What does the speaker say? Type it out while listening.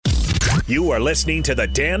You are listening to the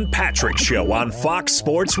Dan Patrick Show on Fox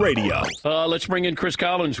Sports Radio. Let's bring in Chris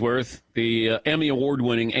Collinsworth, the Emmy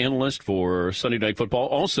Award-winning analyst for Sunday Night Football.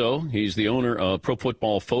 Also, he's the owner of Pro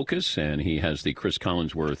Football Focus, and he has the Chris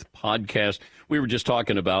Collinsworth podcast. We were just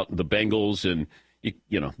talking about the Bengals, and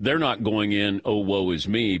you know they're not going in, oh, woe is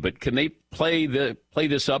me, but can they play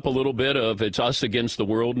this up a little bit of it's us against the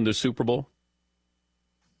world in the Super Bowl?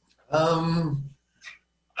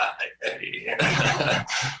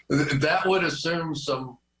 That would assume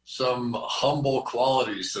some humble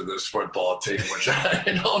qualities to this football team, which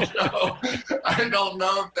I don't know. I don't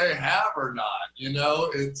know if they have or not. You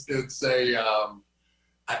know,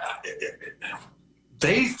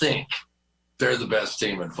 they think they're the best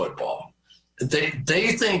team in football. They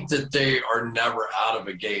think that they are never out of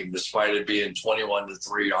a game, despite it being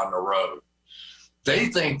 21-3 on the road. They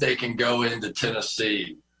think they can go into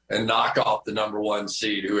Tennessee and knock off the number one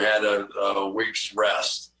seed who had a week's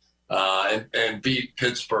rest and beat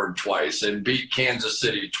Pittsburgh twice and beat Kansas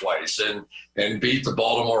City twice and beat the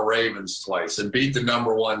Baltimore Ravens twice and beat the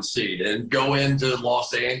number one seed and go into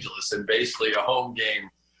Los Angeles and basically a home game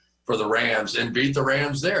for the Rams and beat the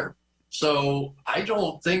Rams there. So I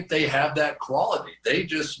don't think they have that quality. They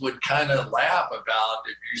just would kind of laugh about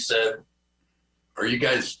if you said, are you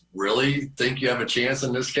guys really think you have a chance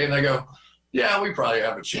in this game? They go, yeah, we probably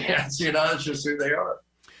have a chance. You know, it's just who they are.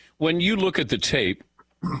 When you look at the tape,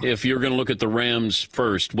 if you're going to look at the Rams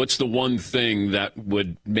first, what's the one thing that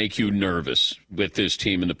would make you nervous with this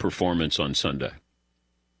team and the performance on Sunday?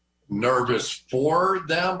 Nervous for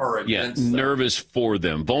them or against them? Nervous for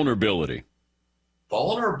them. Vulnerability.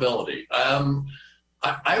 Vulnerability.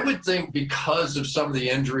 I would think because of some of the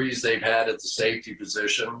injuries they've had at the safety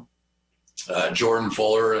position, Jordan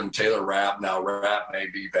Fuller and Taylor Rapp. Now Rapp may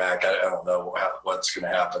be back. I don't know what's going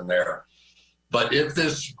to happen there. But if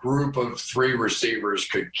this group of three receivers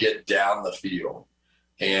could get down the field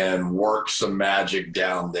and work some magic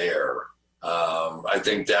down there, I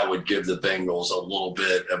think that would give the Bengals a little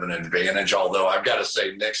bit of an advantage. Although I've got to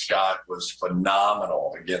say Nick Scott was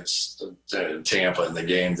phenomenal against Tampa in the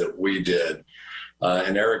game that we did.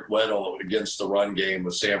 And Eric Weddle against the run game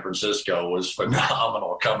with San Francisco was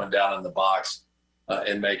phenomenal coming down in the box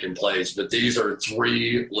and making plays. But these are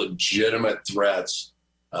three legitimate threats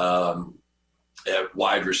at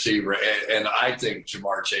wide receiver. And I think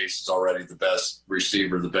Jamar Chase is already the best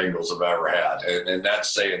receiver the Bengals have ever had. And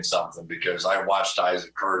that's saying something because I watched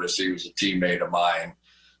Isaac Curtis. He was a teammate of mine.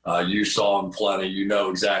 You saw him plenty. You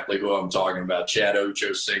know exactly who I'm talking about. Chad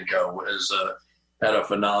Ochocinco had a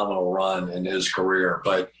phenomenal run in his career,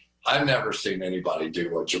 but I've never seen anybody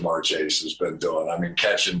do what Jamar Chase has been doing. I mean,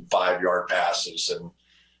 catching 5-yard passes and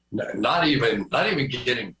not even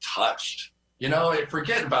getting touched. You know,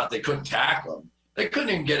 forget about they couldn't tackle him. They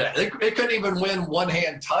couldn't even they couldn't even win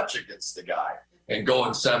one-hand touch against the guy and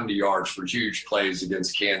going 70 yards for huge plays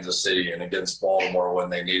against Kansas City and against Baltimore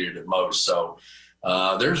when they needed it most. So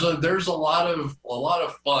there's a lot of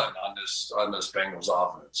fun on this Bengals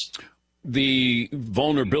offense. The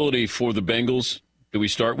vulnerability for the Bengals, do we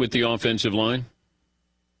start with the offensive line?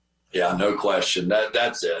 Yeah, no question.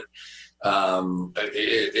 That's it.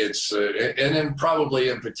 It's and then probably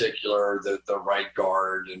in particular the right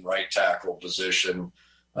guard and right tackle position,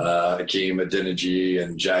 Hakeem Adeniji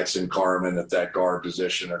and Jackson Carman at that guard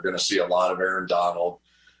position are going to see a lot of Aaron Donald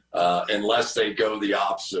unless they go the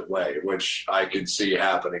opposite way, which I could see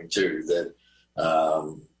happening too.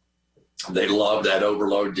 That they love that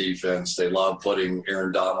overload defense. They love putting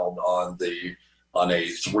Aaron Donald on a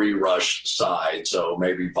 3-rush side. So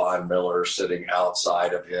maybe Von Miller sitting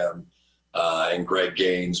outside of him and Greg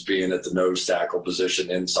Gaines being at the nose tackle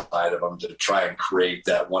position inside of him to try and create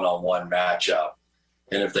that one-on-one matchup.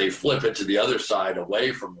 And if they flip it to the other side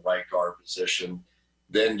away from the right guard position,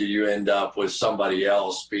 then do you end up with somebody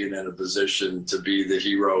else being in a position to be the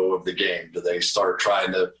hero of the game? Do they start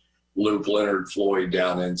trying to loop Leonard Floyd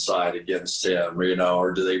down inside against him,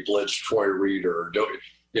 or do they blitz Troy Reader?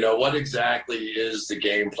 What exactly is the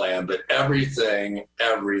game plan? But everything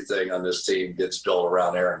on this team gets built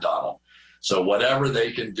around Aaron Donald. So whatever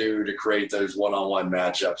they can do to create those one-on-one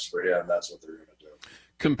matchups for him, that's what they're going to do.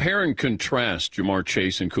 Compare and contrast Jamar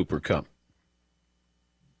Chase and Cooper Kupp.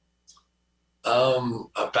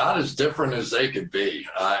 About as different as they could be,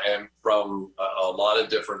 and from a lot of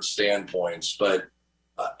different standpoints. But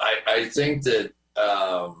I think that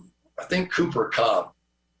I think Cooper Kupp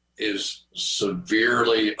is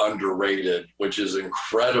severely underrated, which is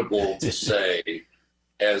incredible to say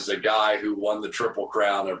as a guy who won the Triple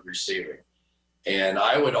Crown of receiving. And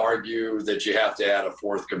I would argue that you have to add a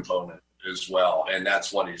fourth component as well, and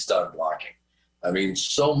that's what he's done blocking. I mean,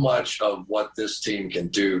 so much of what this team can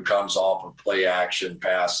do comes off of play action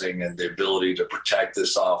passing and the ability to protect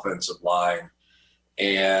this offensive line.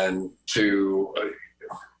 And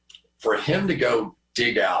for him to go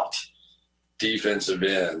dig out defensive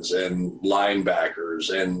ends and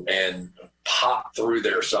linebackers and pop through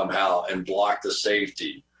there somehow and block the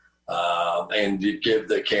safety, and you give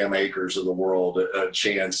the Cam Akers of the world a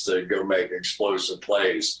chance to go make explosive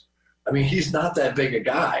plays. I mean, he's not that big a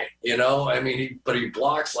guy, you know? I mean, but he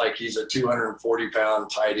blocks like he's a 240-pound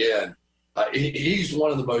tight end. He's one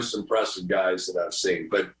of the most impressive guys that I've seen.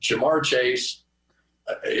 But Jamar Chase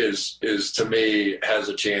is to me, has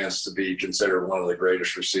a chance to be considered one of the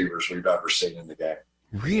greatest receivers we've ever seen in the game.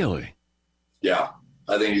 Really? Yeah,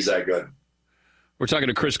 I think he's that good. We're talking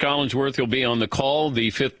to Chris Collinsworth. He'll be on the call, the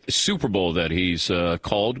 5th Super Bowl that he's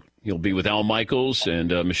called. He'll be with Al Michaels and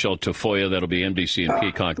Michelle Tafoya. That'll be NBC and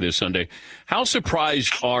Peacock this Sunday. How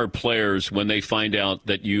surprised are players when they find out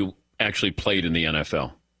that you actually played in the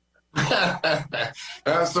NFL?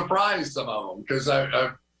 I surprised some of them because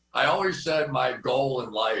I always said my goal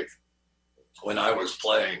in life when I was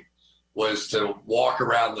playing was to walk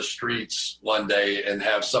around the streets one day and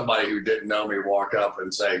have somebody who didn't know me walk up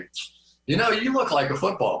and say, you know, you look like a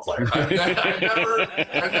football player. I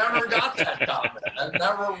never got that comment. I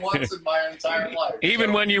never once in my entire life.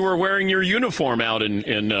 Even when you were wearing your uniform out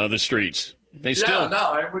in the streets. Which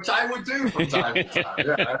I would do from time to time.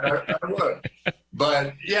 Yeah, I would.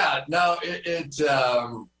 But, yeah, no,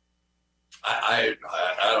 I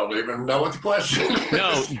don't even know what the question is.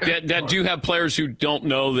 No, do you have players who don't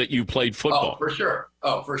know that you played football?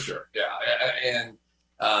 Oh, for sure. Yeah.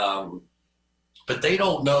 And but they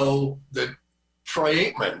don't know that Troy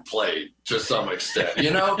Aikman played to some extent. You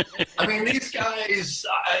know, I mean, these guys,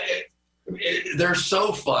 they're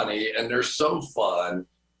so funny and they're so fun,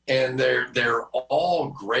 and they're all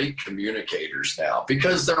great communicators now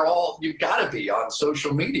because you've got to be on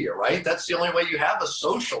social media, right? That's the only way you have a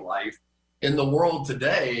social life in the world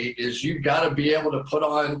today is you've got to be able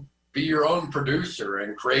to be your own producer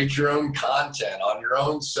and create your own content on your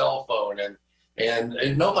own cell phone.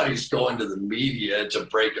 And nobody's going to the media to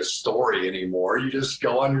break a story anymore. You just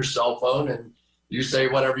go on your cell phone and you say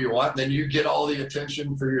whatever you want, and then you get all the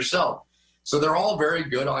attention for yourself. So they're all very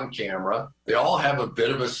good on camera. They all have a bit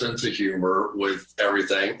of a sense of humor with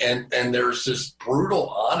everything. And there's this brutal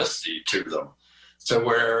honesty to them. So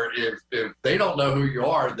where if they don't know who you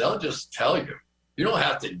are, they'll just tell you. You don't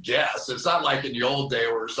have to guess. It's not like in the old day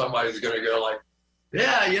where somebody's going to go like,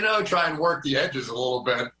 yeah, you know, try and work the edges a little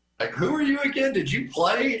bit. Like, who are you again? Did you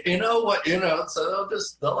play? You know what? You know, so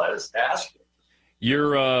they'll let us ask you.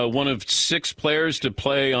 You're one of 6 players to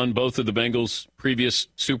play on both of the Bengals' previous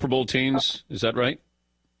Super Bowl teams. Is that right?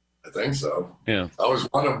 I think so. Yeah. I was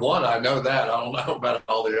one of one. I know that. I don't know about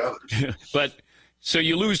all the others. But so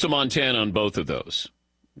you lose to Montana on both of those.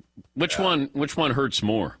 Which one hurts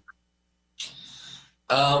more?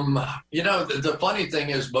 You know, the funny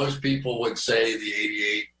thing is most people would say the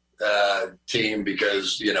 88 team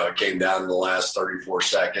because, you know, it came down to the last 34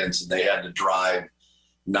 seconds and they had to drive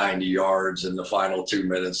 90 yards in the final 2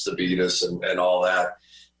 minutes to beat us and all that.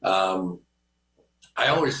 I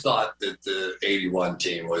always thought that the 81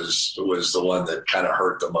 team was the one that kind of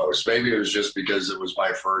hurt the most. Maybe it was just because it was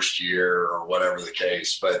my first year or whatever the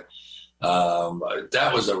case, but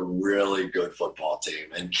that was a really good football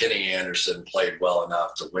team. And Kenny Anderson played well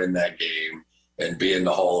enough to win that game and be in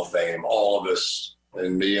the Hall of Fame. All of us,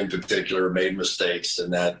 and me in particular, made mistakes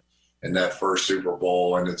in that first Super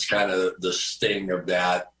Bowl, and it's kind of the sting of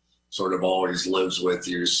that sort of always lives with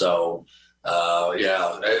you. So,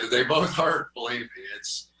 they both hurt. Believe me,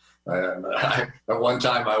 it's. At one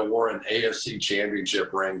time, I wore an AFC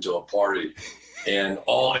Championship ring to a party, and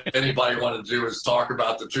all anybody wanted to do was talk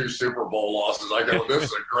about the 2 Super Bowl losses. I go, "This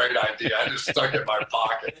is a great idea." I just stuck it in my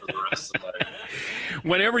pocket for the rest of the night.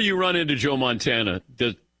 Whenever you run into Joe Montana,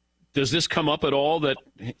 does this come up at all that,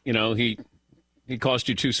 you know, he cost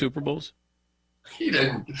you 2 Super Bowls? He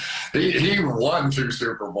didn't. He won 2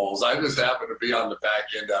 Super Bowls. I just happened to be on the back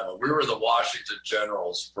end of it. We were the Washington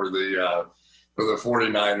Generals for the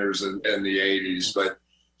 49ers in the 80s. But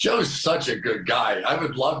Joe's such a good guy. I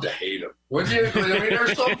would love to hate him. Would you? I mean,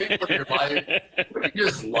 there's some people in your life where you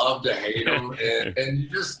just love to hate him, and you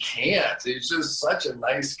just can't. He's just such a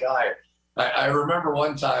nice guy. I remember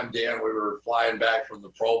one time, Dan, we were flying back from the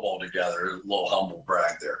Pro Bowl together. A little humble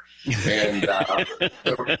brag there, and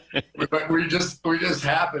we just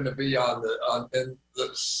happened to be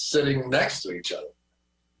sitting next to each other,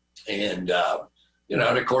 and you know,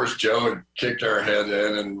 and of course, Joe had kicked our head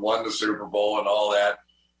in and won the Super Bowl and all that,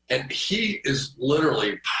 and he is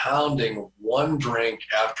literally pounding one drink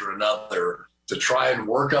after another to try and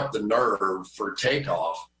work up the nerve for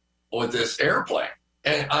takeoff with this airplane.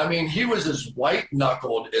 And I mean, he was as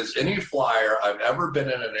white-knuckled as any flyer I've ever been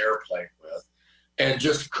in an airplane with, and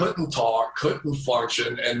just couldn't talk, couldn't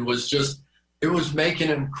function, and it was making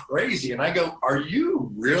him crazy. And I go, are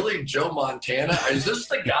you really Joe Montana? Is this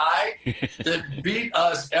the guy that beat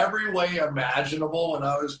us every way imaginable when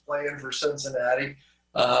I was playing for Cincinnati?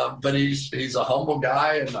 But he's a humble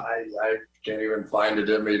guy, and I can't even find it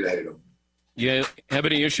in me to hate him. You have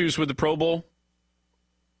any issues with the Pro Bowl?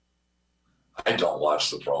 I don't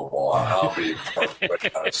watch the Pro Bowl. I'll be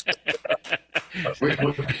perfectly honest.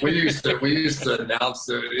 We used to announce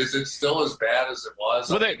that. Is it still as bad as it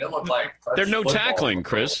was? Well, it looked like there's no football.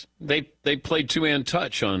 Chris. They played two-hand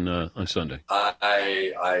touch on Sunday.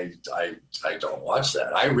 I don't watch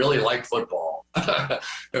that. I really like football, and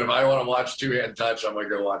if I want to watch two-hand touch, I'm going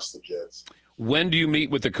to go watch the kids. When do you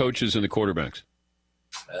meet with the coaches and the quarterbacks?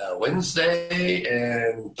 Wednesday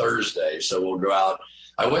and Thursday. So we'll go out.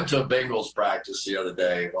 I went to a Bengals practice the other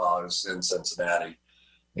day while I was in Cincinnati,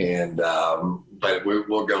 and but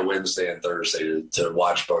we'll go Wednesday and Thursday to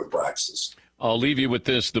watch both practices. I'll leave you with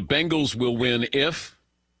this: the Bengals will win if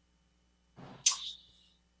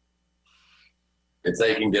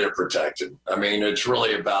they can get it protected. I mean, it's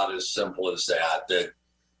really about as simple as that.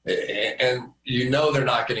 And they're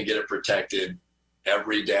not going to get it protected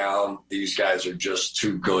every down. These guys are just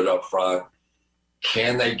too good up front.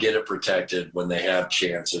 Can they get it protected when they have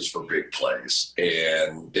chances for big plays?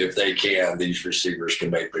 And if they can, these receivers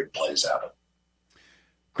can make big plays out of it.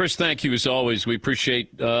 Chris, thank you as always. We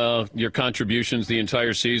appreciate your contributions the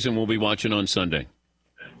entire season. We'll be watching on Sunday.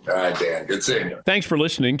 All right, Dan. Good seeing you. Thanks for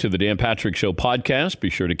listening to the Dan Patrick Show podcast. Be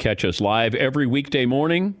sure to catch us live every weekday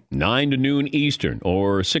morning, 9 to noon Eastern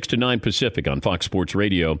or 6 to 9 Pacific on Fox Sports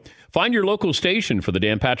Radio. Find your local station for the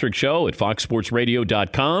Dan Patrick Show at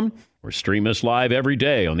foxsportsradio.com or stream us live every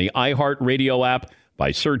day on the iHeartRadio app by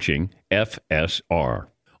searching FSR.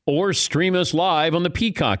 Or stream us live on the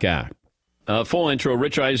Peacock app. Full intro,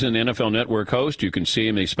 Rich Eisen, NFL Network host. You can see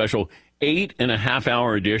him a special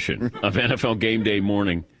 8.5-hour edition of NFL Game Day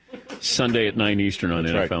Morning, Sunday at 9 Eastern on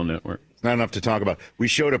That's NFL right. Network. It's not enough to talk about. We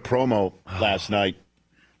showed a promo last night,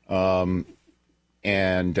 and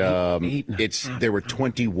there were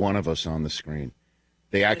 21 of us on the screen.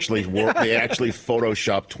 They actually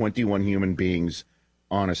photoshopped 21 human beings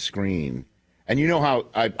on a screen. And you know how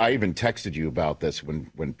I even texted you about this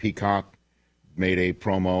when Peacock made a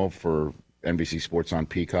promo for NBC Sports on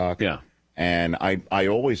Peacock. Yeah. And I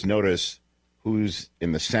always notice who's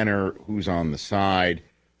in the center, who's on the side,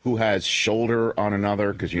 who has shoulder on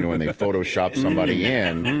another, because, when they Photoshop somebody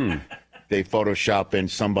in, they Photoshop in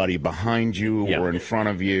somebody behind you or in front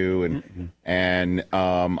of you. And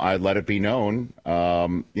I let it be known,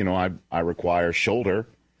 I require shoulder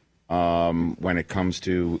when it comes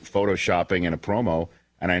to Photoshopping in a promo.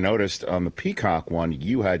 And I noticed on the Peacock one,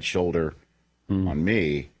 you had shoulder on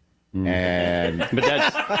me. And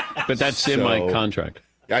but that's in my contract.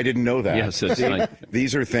 I didn't know that. Yes, it's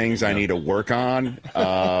these are things I need to work on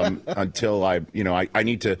until I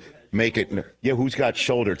need to make it. Yeah, who's got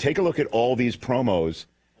shoulder? Take a look at all these promos.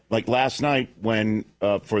 Like last night when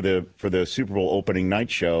for the Super Bowl opening night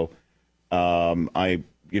show, I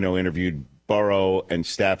interviewed Burrow and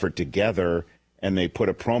Stafford together. And they put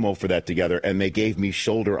a promo for that together, and they gave me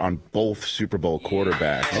shoulder on both Super Bowl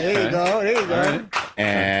quarterbacks. There you go. Right.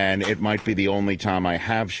 And it might be the only time I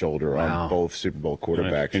have shoulder on both Super Bowl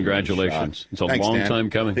quarterbacks. Right. Congratulations. It's a Thanks, long Dan. time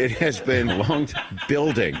coming. It has been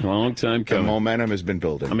building. Long time coming. The momentum has been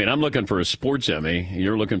building. I mean, I'm looking for a sports Emmy.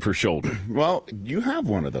 You're looking for shoulder. Well, you have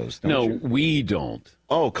one of those, don't you? No, we don't.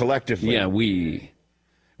 Oh, collectively. Yeah, we're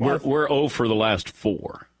 0 for the last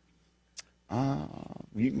 4.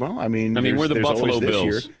 We're the Buffalo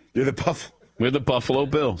Bills. You're the Buffalo. We're the Buffalo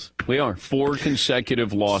Bills. We are 4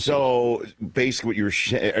 consecutive losses. So basically,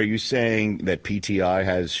 are you saying that PTI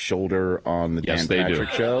has shoulder on the Dan Patrick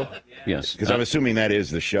Show? Yes, because I'm assuming that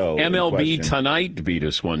is the show. MLB Tonight beat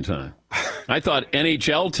us one time. I thought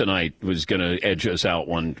NHL Tonight was going to edge us out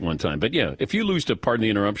one time. But yeah, if you lose to, pardon the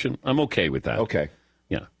interruption, I'm okay with that. Okay.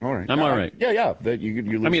 Yeah. All right. I'm all right. Yeah.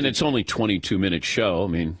 It's only 22-minute show. I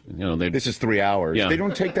mean, this is 3 hours. Yeah. They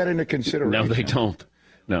don't take that into consideration. No, they don't.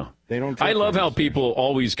 No. They don't. I love how people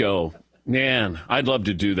always go, man, I'd love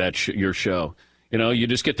to do that, your show. You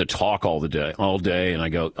just get to talk all day. And I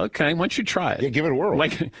go, okay, why don't you try it? Yeah, give it a whirl.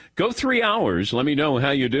 Like, go 3 hours. Let me know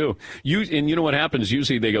how you do. And you know what happens?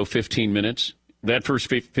 Usually they go 15 minutes. That first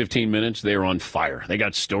 15 minutes, they're on fire. They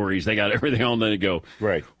got stories. They got everything on. They go,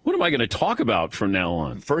 right. What am I going to talk about from now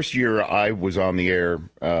on? First year I was on the air,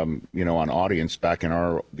 on Audience back in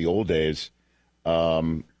the old days,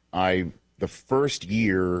 I the first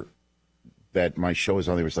year that my show was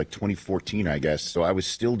on there was like 2014, I guess. So I was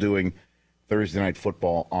still doing Thursday Night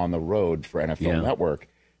Football on the road for NFL Network.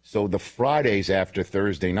 So the Fridays after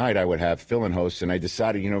Thursday night, I would have fill-in hosts, and I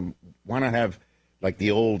decided, why not have, like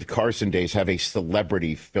the old Carson days, have a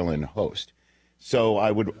celebrity fill-in host. So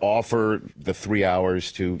I would offer the 3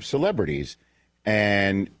 hours to celebrities,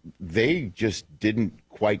 and they just didn't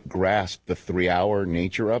quite grasp the 3-hour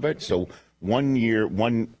nature of it. So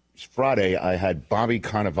one Friday, I had Bobby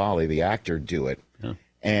Cannavale, the actor, do it. Yeah.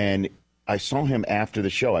 And I saw him after the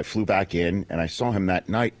show. I flew back in, and I saw him that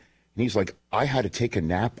night. And he's like, I had to take a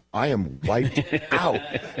nap. I am wiped out.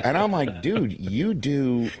 And I'm like, dude, you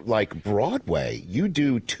do like Broadway. You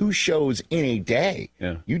do 2 shows in a day.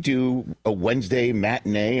 Yeah. You do a Wednesday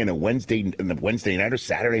matinee and a Wednesday night or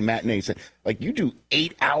Saturday matinee. Like you do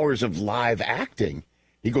 8 hours of live acting.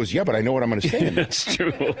 He goes, yeah, but I know what I'm going to say. That's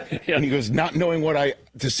true. Yeah. And he goes, not knowing what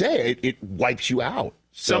to say, it wipes you out.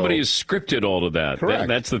 So, somebody has scripted all of that. Correct.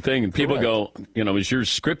 That's the thing. And people go, is yours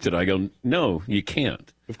scripted? I go, no, you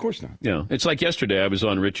can't. Of course not. It's like yesterday I was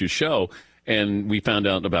on Rich's show, and we found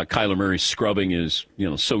out about Kyler Murray scrubbing his,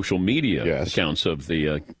 social media accounts of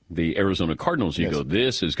the Arizona Cardinals. You go,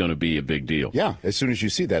 this is going to be a big deal. Yeah, as soon as you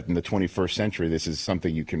see that in the 21st century, this is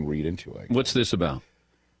something you can read into. What's this about?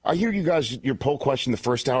 I hear you guys, your poll question the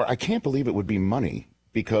first hour. I can't believe it would be money,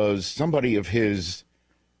 because somebody of his,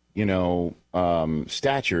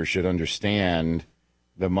 stature should understand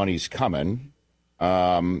the money's coming.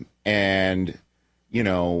 On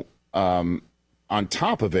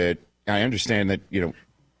top of it, I understand that, you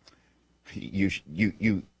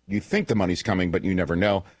think the money's coming, but you never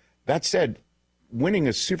know. That said, winning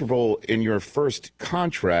a Super Bowl in your first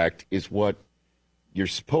contract is what you're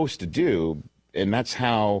supposed to do. And that's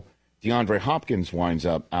how DeAndre Hopkins winds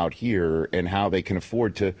up out here, and how they can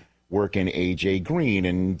afford to work in A.J. Green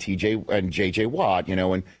and J.J. Watt,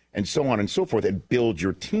 and so on and so forth, and build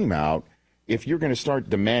your team out. If you're going to start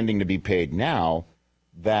demanding to be paid now,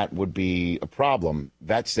 that would be a problem.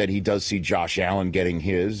 That said, he does see Josh Allen getting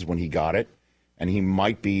his when he got it, and he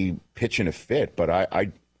might be pitching a fit, but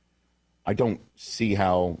I don't see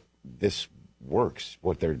how this works.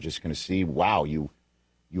 What they're just going to see, wow, you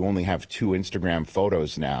only have 2 Instagram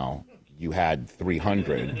photos now. You had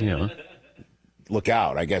 300. Yeah. Look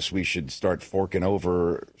out. I guess we should start forking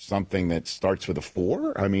over something that starts with a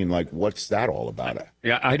 4. I mean, like, what's that all about?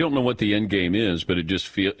 Yeah, I don't know what the end game is, but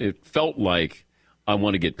it felt like I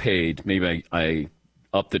want to get paid. Maybe I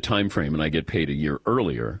up the time frame and I get paid a year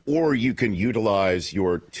earlier. Or you can utilize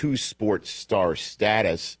your 2 sports star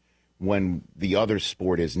status when the other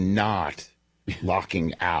sport is not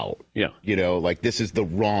locking out. Yeah. Like this is the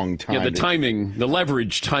wrong time. Yeah, the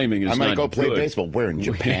leverage timing is not good. I might go play baseball. Where, in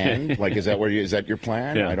Japan? Like, is that your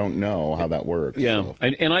plan? Yeah. I don't know how that works. Yeah. So.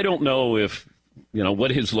 And I don't know if,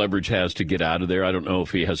 what his leverage has to get out of there. I don't know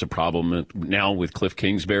if he has a problem now with Cliff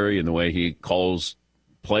Kingsbury and the way he calls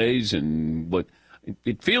plays, and what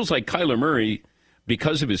it feels like Kyler Murray,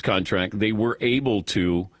 because of his contract, they were able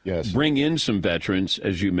to bring in some veterans,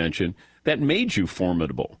 as you mentioned, that made you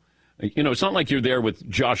formidable. It's not like you're there with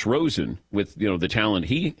Josh Rosen with, the talent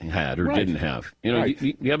he had or didn't have.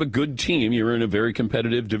 You have a good team. You're in a very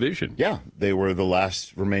competitive division. Yeah, they were the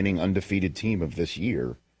last remaining undefeated team of this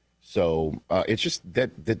year. So it's just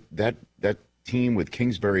that team with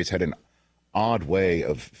Kingsbury has had an odd way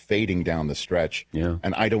of fading down the stretch. Yeah.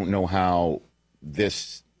 And I don't know how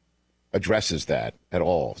this addresses that at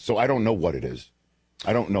all. So I don't know what it is.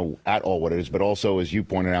 I don't know at all what it is. But also, as you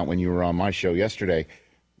pointed out when you were on my show yesterday,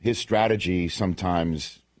 his strategy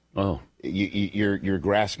sometimes, you're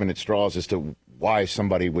grasping at straws as to why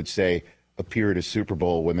somebody would say appear at a Super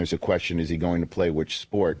Bowl when there's a question, is he going to play which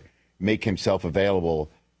sport? Make himself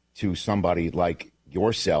available to somebody like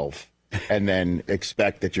yourself, and then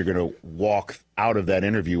expect that you're going to walk out of that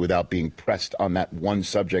interview without being pressed on that one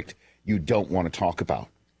subject you don't want to talk about.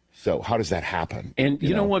 So how does that happen? And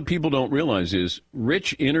you know what people don't realize is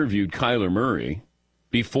Rich interviewed Kyler Murray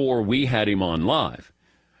before we had him on live.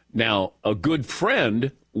 Now, a good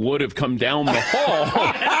friend would have come down the hall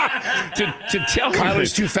to tell him.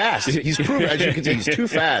 Kyler's too fast. He's proven, as you can see, he's too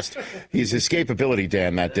fast. His escapability,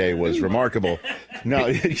 Dan, that day was remarkable. No,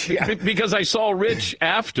 yeah. Because I saw Rich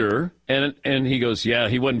after, and he goes, yeah,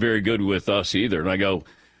 he wasn't very good with us either. And I go,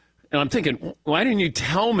 And I'm thinking, why didn't you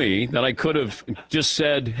tell me that I could have just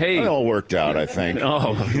said, hey. It all worked out, I think.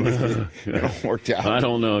 Oh, it all worked out. I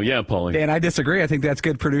don't know. Yeah, Paulie. Dan, I disagree. I think that's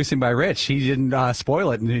good producing by Rich. He didn't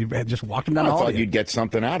spoil it, and he just walked him down the hall. I thought you'd get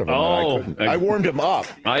something out of him. Oh, I warmed him up.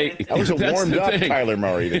 That was a warmed up thing. Kyler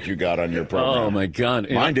Murray that you got on your program. Oh, my God.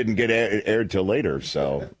 Mine didn't get aired till later,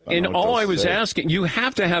 so. And all I was asking, you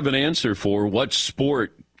have to have an answer for what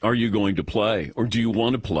sport are you going to play, or do you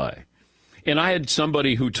want to play? And I had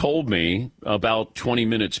somebody who told me about 20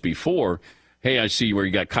 minutes before, hey, I see where you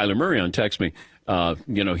got Kyler Murray on, text me.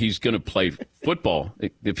 He's going to play football.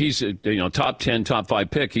 If he's a top 10, top 5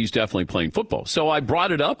 pick, he's definitely playing football. So I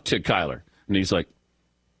brought it up to Kyler, and he's like,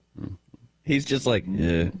 he's just like,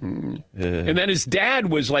 And then his dad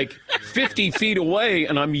was like 50 feet away,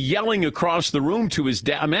 and I'm yelling across the room to his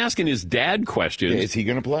dad. I'm asking his dad questions. Is he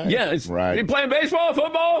going to play? Yeah. Right. Is he playing baseball,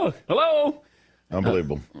 football? Hello?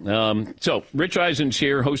 Unbelievable. So Rich Eisen's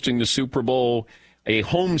here hosting the Super Bowl, a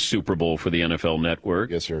home Super Bowl for the NFL Network.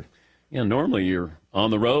 Yes, sir. Yeah, normally you're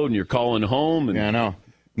on the road and you're calling home. And... Yeah, I know.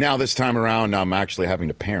 Now, this time around, I'm actually having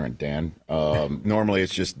to parent, Dan. Normally,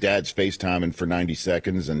 it's just dad's FaceTiming for 90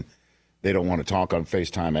 seconds, and they don't want to talk on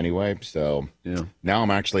FaceTime anyway. So now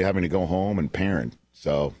I'm actually having to go home and parent.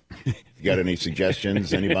 So if you got any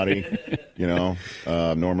suggestions, anybody,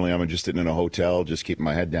 normally I'm just sitting in a hotel, just keeping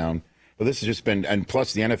my head down. But this has just been, and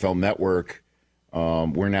plus the NFL Network,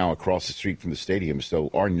 we're now across the street from the stadium.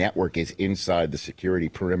 So our network is inside the security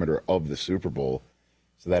perimeter of the Super Bowl.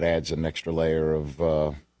 So that adds an extra layer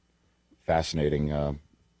of fascinating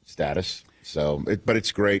status. But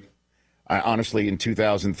it's great. I honestly, in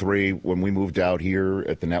 2003, when we moved out here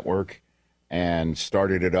at the network and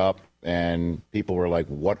started it up, and people were like,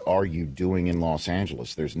 what are you doing in Los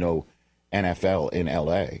Angeles? There's no NFL in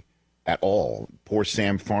L.A. at all. Poor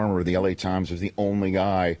Sam Farmer of the L.A. Times was the only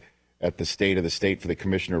guy at the State of the State for the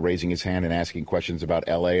commissioner raising his hand and asking questions about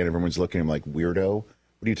L.A., and everyone's looking at him like, weirdo?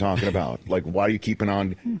 What are you talking about? Like, why are you keeping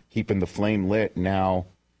the flame lit now?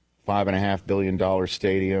 $5.5 billion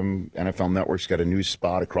stadium. NFL Network's got a new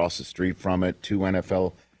spot across the street from it. 2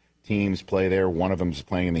 NFL teams play there. One of them's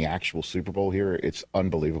playing in the actual Super Bowl here. It's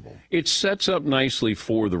unbelievable. It sets up nicely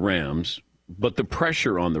for the Rams, but the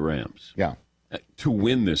pressure on the Rams to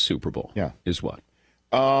win this Super Bowl is what?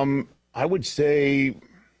 I would say,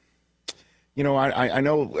 I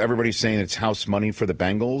know everybody's saying it's house money for the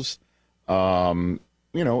Bengals.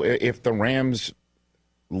 If the Rams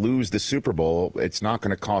lose the Super Bowl, it's not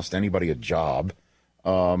going to cost anybody a job.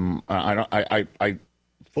 I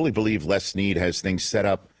fully believe Les Snead has things set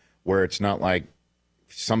up where it's not like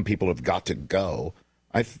some people have got to go.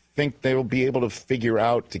 I think they'll be able to figure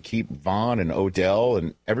out to keep Vaughn and Odell,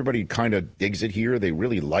 and everybody kind of digs it here. They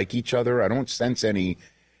really like each other. I don't sense any,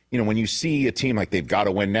 when you see a team like they've got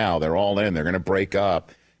to win now, they're all in, they're going to break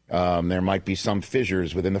up. There might be some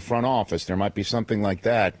fissures within the front office. There might be something like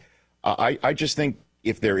that. I just think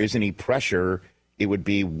if there is any pressure, it would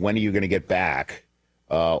be, when are you going to get back?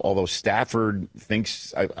 Although Stafford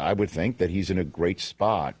thinks, I would think that he's in a great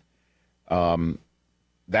spot.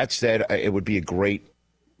 That said, it would be a great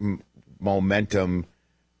momentum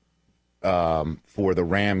for the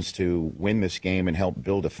Rams to win this game and help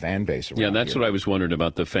build a fan base around Yeah, that's here. what I was wondering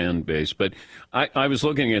about, the fan base. But I was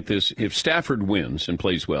looking at this. If Stafford wins and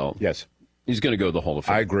plays well, yes, he's going to go to the Hall of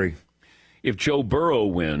Fame. I agree. If Joe Burrow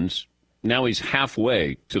wins, now he's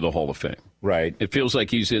halfway to the Hall of Fame. Right. It feels like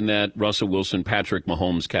he's in that Russell Wilson, Patrick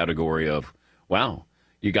Mahomes category of, wow,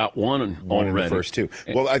 you got one already. In the first two.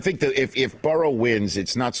 Well, I think that if Burrow wins,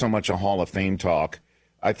 it's not so much a Hall of Fame talk.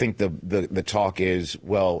 I think the talk is,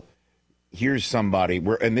 well, here's somebody,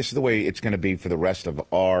 and this is the way it's going to be for the rest of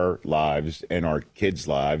our lives and our kids'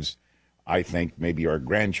 lives, I think maybe our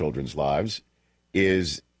grandchildren's lives,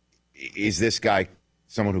 is this guy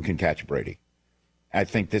someone who can catch Brady? I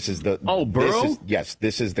think this is the Burrow?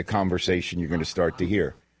 This is the conversation you're going to start to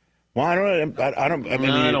hear. Well, I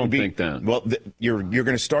don't think that. Well, you're going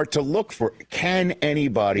to start to look for, can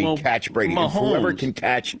anybody catch Brady? Mahomes. If whoever can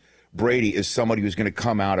catch Brady is somebody who's going to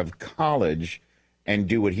come out of college and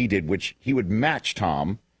do what he did, which he would match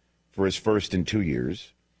Tom for his first in 2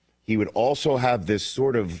 years. He would also have this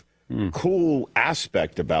sort of cool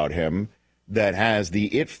aspect about him that has the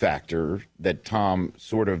it factor that Tom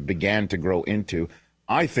sort of began to grow into.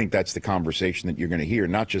 I think that's the conversation that you're going to hear,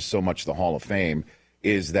 not just so much the Hall of Fame,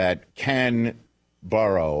 is that can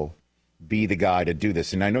Burrow be the guy to do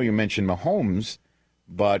this? And I know you mentioned Mahomes,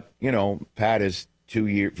 but, Pat is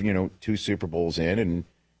 2 Super Bowls in, and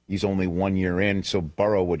he's only 1 year in, so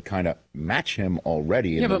Burrow would kind of match him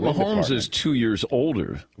already. Yeah, but Mahomes is 2 years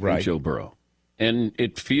older than Right. Joe Burrow. And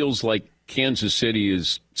it feels like Kansas City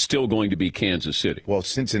is still going to be Kansas City. Well,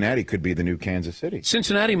 Cincinnati could be the new Kansas City.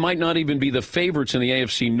 Cincinnati might not even be the favorites in the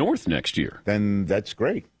AFC North next year. Then that's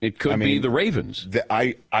great. It could be the Ravens.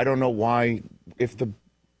 I don't know why if the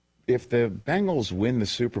Bengals win the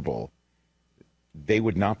Super Bowl, they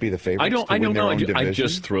would not be the favorites. I don't know. I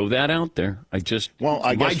just throw that out there.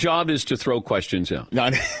 My job is to throw questions out.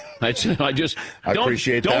 I just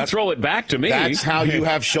appreciate don't that. throw it back to me. That's how you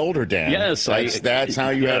have shoulder, Dan. Yes, that's how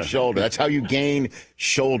you have shoulder. That's how you gain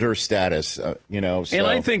shoulder status. So. And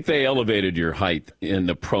I think they elevated your height in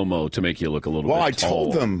the promo to make you look a little bit I tall.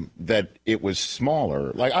 told them that it was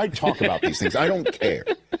smaller. Like, I talk about these things. I don't care.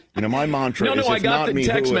 My mantra is if not me,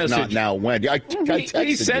 who, if not now, when. I texted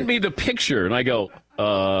he sent me the picture, and I go,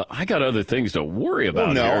 I got other things to worry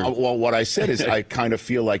about. Well, what I said is I kind of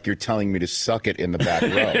feel like you're telling me to suck it in the back row.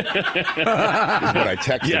 Is what I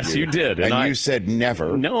texted you. Yes, you did. And you said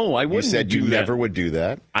never. No, I wouldn't. You said you never would do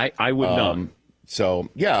that. I would not. So,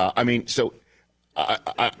 yeah,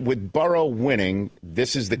 with Burrow winning,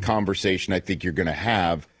 this is the conversation I think you're going to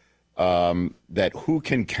have, that who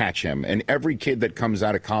can catch him. And every kid that comes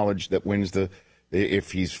out of college that wins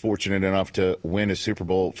if he's fortunate enough to win a Super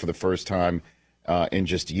Bowl for the first time in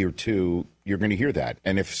just year two, you're going to hear that.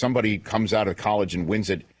 And if somebody comes out of college and wins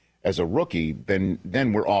it as a rookie, then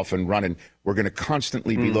we're off and running. We're going to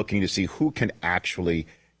constantly be looking to see who can actually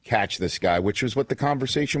catch this guy, which was what the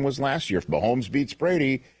conversation was last year. If Mahomes beats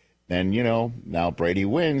Brady, then, now Brady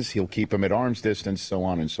wins, he'll keep him at arm's distance, so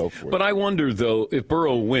on and so forth. But I wonder, though, if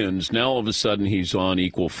Burrow wins, now all of a sudden he's on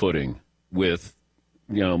equal footing with,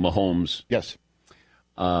 Mahomes. Yes.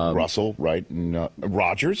 Russell, right? And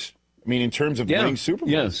Rodgers. I mean, in terms of winning Super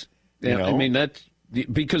Bowls. Yes. Yeah, I mean, that's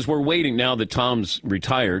because we're waiting now that Tom's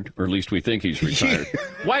retired, or at least we think he's retired.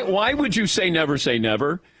 Why would you say never say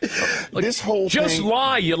never? This whole just thing...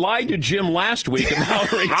 lie. You lied to Jim last week about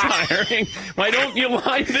retiring. Why don't you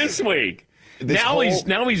lie this week? Now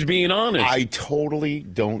he's being honest. I totally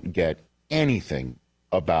don't get anything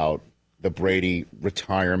about the Brady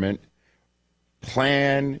retirement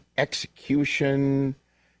plan, execution,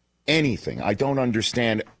 anything. I don't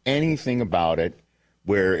understand anything about it.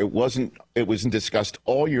 Where it wasn't discussed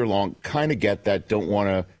all year long. Kind of get that. Don't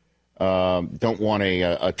want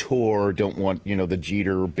a tour. Don't want the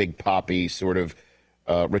Jeter Big Papi sort of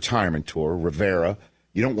retirement tour. Rivera.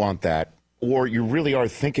 You don't want that. Or you really are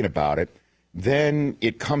thinking about it. Then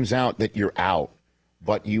it comes out that you're out,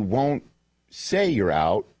 but you won't say you're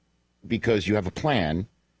out because you have a plan.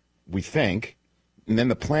 We think, and then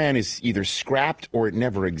the plan is either scrapped or it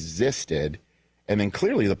never existed. And then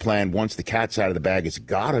clearly the plan, once the cat's out of the bag, it's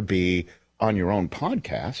got to be on your own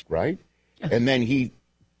podcast, right? Yes. And then he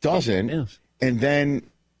doesn't. Yes. And then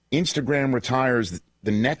Instagram retires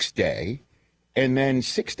the next day. And then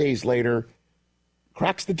 6 days later,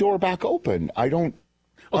 cracks the door back open. I don't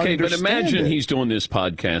understand but imagine he's doing this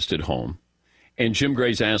podcast at home. And Jim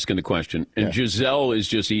Gray's asking the question. And Giselle is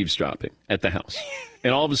just eavesdropping at the house.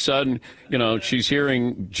 And all of a sudden, she's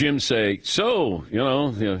hearing Jim say, so,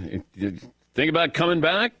 think about coming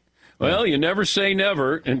back? Well, you never say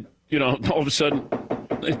never. And, all of a sudden,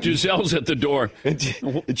 Giselle's at the door. And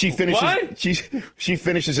she finishes. What? She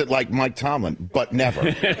finishes it like Mike Tomlin, but never.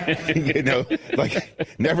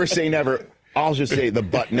 Like never say never. I'll just say the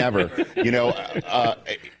but never.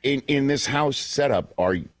 In this house setup,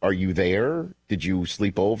 are you there? Did you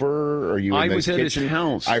sleep over? Are you? I was at his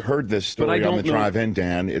house. I heard this story on the drive-in,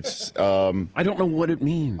 Dan. It's. I don't know what it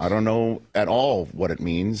means. I don't know at all what it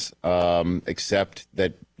means, except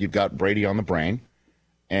that you've got Brady on the brain,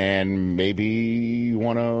 and maybe you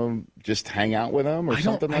want to just hang out with him or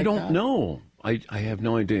something like that. I don't know. I have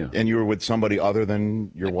no idea. And you were with somebody other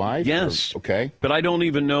than your wife? Yes. Okay. But I don't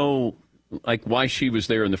even know. Why she was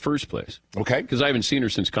there in the first place. Okay. Because I haven't seen her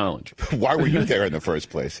since college. Why were you there in the first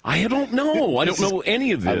place? I don't know. I don't know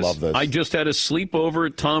any of this. I love this. I just had a sleepover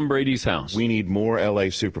at Tom Brady's house. We need more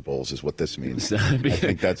L.A. Super Bowls is what this means. I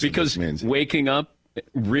think that's what this means. Waking up,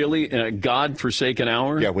 really, in a godforsaken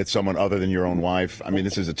hour? Yeah, with someone other than your own wife. I mean,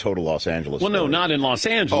 this is a total Los Angeles story. No, not in Los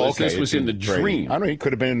Angeles. Oh, okay. This was in the dream. I don't know. He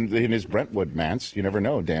could have been in his Brentwood manse. You never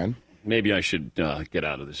know, Dan. Maybe I should get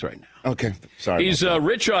out of this right now. Okay, sorry. He's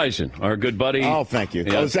Rich Eisen, our good buddy. Oh, thank you.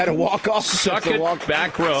 Yeah. Oh, is that a walk-off? Suck it,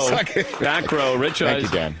 back row. Suck it. Back row, Rich Eisen.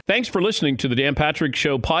 Thank you, Dan. Thanks for listening to the Dan Patrick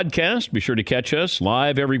Show podcast. Be sure to catch us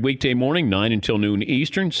live every weekday morning, 9 until noon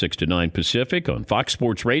Eastern, 6 to 9 Pacific on Fox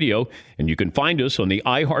Sports Radio. And you can find us on the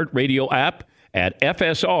iHeartRadio app at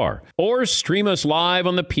FSR or stream us live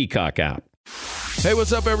on the Peacock app. Hey,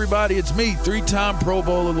 what's up, everybody? It's me, three-time Pro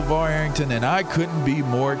Bowler LeVar Arrington, and I couldn't be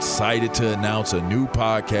more excited to announce a new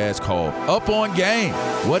podcast called Up on Game.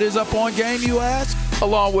 What is Up on Game, you ask?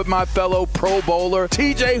 Along with my fellow Pro Bowler,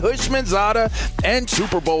 TJ Hushmanzada, and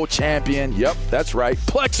Super Bowl champion, yep, that's right,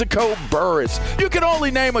 Plexico Burris. You can only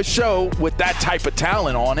name a show with that type of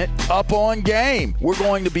talent on it. Up on Game. We're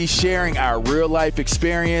going to be sharing our real-life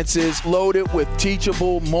experiences loaded with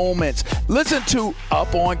teachable moments. Listen to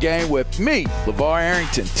Up on Game with me, LeVar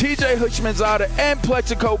Arrington, TJ Hushmanzada, and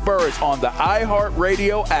Plexico Burris on the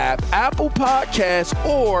iHeartRadio app, Apple Podcasts,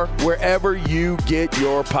 or wherever you get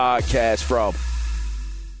your podcasts from.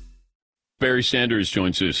 Barry Sanders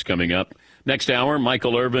joins us coming up. Next hour,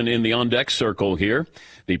 Michael Irvin in the on-deck circle here,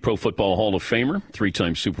 the Pro Football Hall of Famer,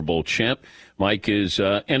 three-time Super Bowl champ. Mike is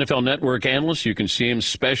NFL Network analyst. You can see him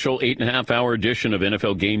special 8.5-hour edition of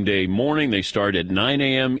NFL Game Day Morning. They start at 9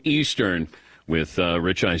 a.m. Eastern with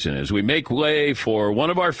Rich Eisen. As we make way for one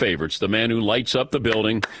of our favorites, the man who lights up the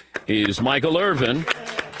building, is Michael Irvin.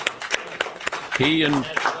 He and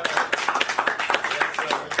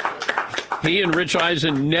Rich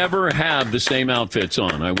Eisen never have the same outfits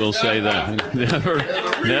on. I will say that.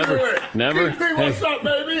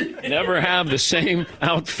 Never have the same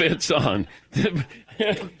outfits on.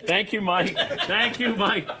 Thank you, Mike. Thank you,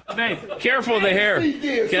 Mike. Man, careful of the hair.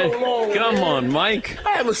 Come on, Mike.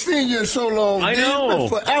 I haven't seen you in so long. I know.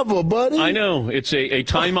 Forever, buddy. I know. It's a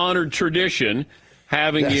time-honored tradition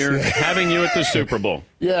having you at the Super Bowl.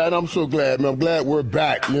 Yeah, and I'm so glad, man. I'm glad we're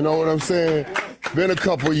back. You know what I'm saying? Been a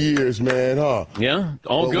couple years, man, huh? Yeah,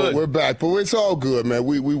 all good. We're back, but it's all good, man.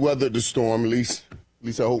 We weathered the storm, at least I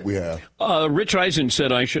hope we have. Rich Eisen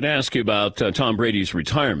said I should ask you about Tom Brady's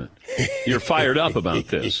retirement. You're fired up about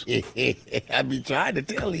this. I be trying to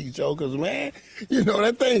tell these jokers, man. You know,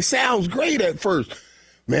 that thing sounds great at first.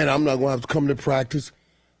 Man, I'm not going to have to come to practice.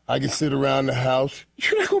 I can sit around the house.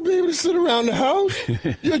 You're not going to be able to sit around the house.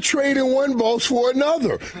 You're trading one boss for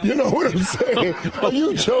another. You know what I'm saying? Are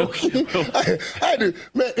you joking? I had to,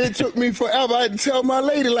 man, it took me forever. I had to tell my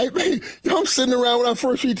lady, like, man, I'm sitting around when I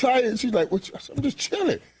first retired. She's like, what? I'm just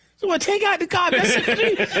chilling. So I take out the garbage. What do you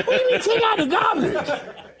mean take out the garbage?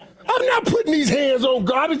 I'm not putting these hands on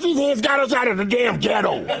garbage. These hands got us out of the damn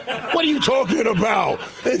ghetto. What are you talking about?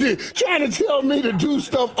 Trying to tell me to do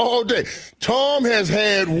stuff all day. Tom has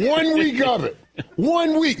had 1 week of it.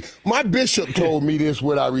 1 week. My bishop told me this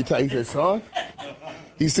when I retired. He said, son,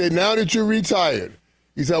 he said, now that you're retired,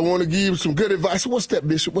 he said, I want to give you some good advice. I said, what's that,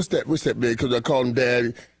 Bishop? What's that, big? Because I call him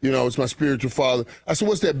Daddy. You know, it's my spiritual father. I said,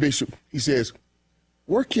 what's that, Bishop? He says,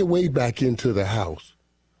 work your way back into the house.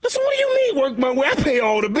 I said, what do you mean work my way? I pay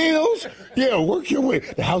all the bills. Yeah, work your way.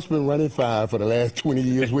 The house been running fine for the last 20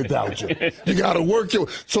 years without you. You got to work your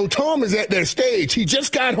way. So Tom is at that stage. He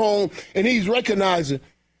just got home, and he's recognizing,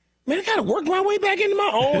 man, I got to work my way back into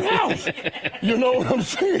my own house. You know what I'm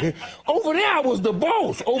saying? Over there, I was the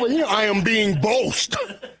boss. Over here, I am being bossed.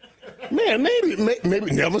 Man,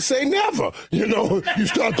 maybe never say never. You know, you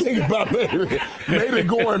start thinking about maybe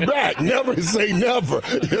going back. Never say never.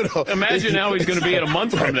 You know, imagine how he's going to be in a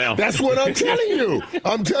month from now. That's what I'm telling you.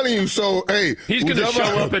 I'm telling you. So, hey, he's going to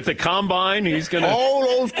show up at the combine. He's going to all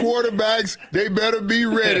those quarterbacks. They better be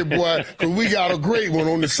ready, boy, because we got a great one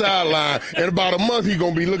on the sideline. In about a month, he's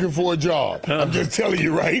going to be looking for a job. I'm just telling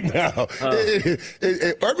you right now.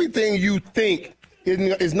 Everything you think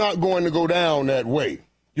is not going to go down that way.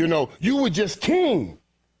 You know, you were just king.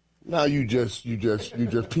 Now you just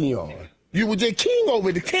peon. You were just king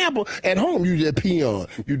over the camp. At home, you just peon.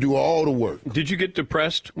 You do all the work. Did you get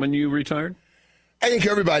depressed when you retired? I think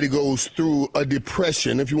everybody goes through a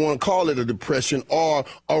depression, if you want to call it a depression, or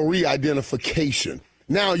a re-identification.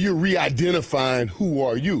 Now you're re-identifying who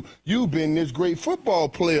are you. You've been this great football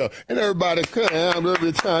player, and everybody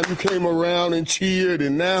every time you came around and cheered,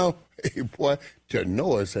 and now, hey, boy, the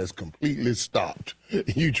noise has completely stopped.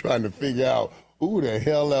 You trying to figure out who the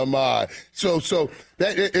hell am I? So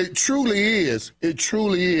that it truly is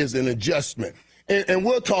an adjustment, and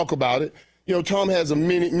we'll talk about it. You know, Tom has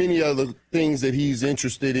many other things that he's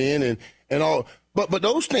interested in, and all, but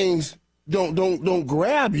those things don't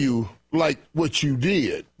grab you like what you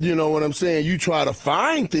did. You know what I'm saying? You try to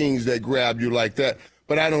find things that grab you like that,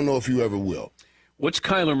 but I don't know if you ever will. What's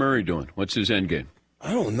Kyler Murray doing? What's his end game?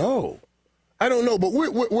 I don't know, but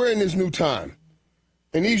we're in this new time.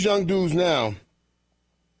 And these young dudes now,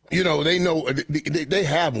 you know, they know they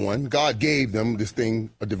have one. God gave them this thing,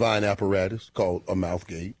 a divine apparatus called a mouth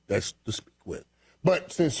gate. That's to speak with.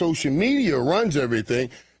 But since social media runs everything,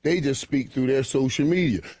 they just speak through their social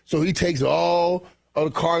media. So he takes all of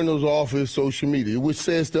the Cardinals off his social media, which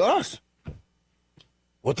says to us,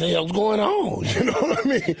 what the hell's going on? You know what I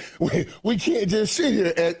mean? We can't just sit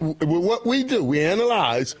here with what we do. We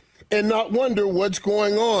analyze and not wonder what's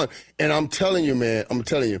going on. And I'm telling you, man,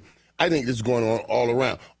 I think this is going on all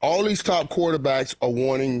around. All these top quarterbacks are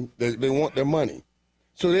wanting, they want their money.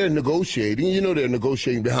 So they're negotiating. You know, they're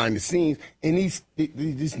negotiating behind the scenes. And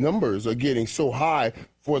these numbers are getting so high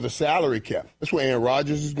for the salary cap. That's why Aaron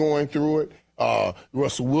Rodgers is going through it.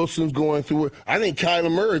 Russell Wilson's going through it. I think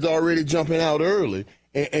Kyler Murray's already jumping out early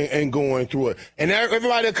and going through it. And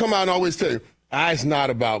everybody will come out and always tell you, it's not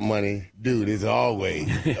about money. Dude, it's always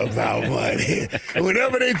about money.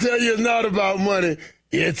 Whenever they tell you it's not about money,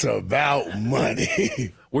 it's about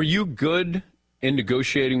money. Were you good in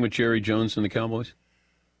negotiating with Jerry Jones and the Cowboys?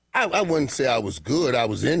 I wouldn't say I was good. I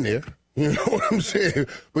was in there. You know what I'm saying?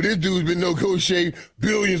 But this dude's been negotiating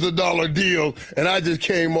billions of dollar deals, and I just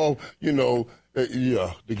came off, the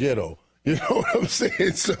ghetto. You know what I'm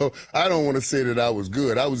saying? So I don't want to say that I was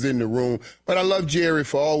good. I was in the room. But I love Jerry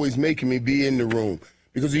for always making me be in the room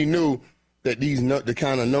because he knew that the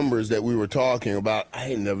kind of numbers that we were talking about, I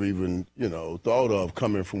had never even, thought of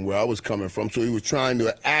coming from where I was coming from. So he was trying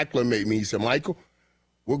to acclimate me. He said, Michael,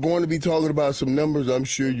 we're going to be talking about some numbers I'm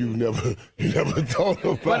sure you never thought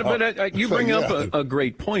about. But you bring up a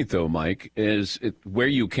great point, though, Mike, is where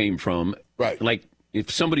you came from. Right. Like, if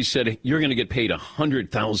somebody said you're going to get paid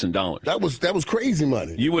 $100,000. That was crazy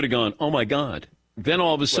money. You would have gone, oh, my God. Then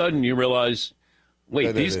all of a sudden you realize,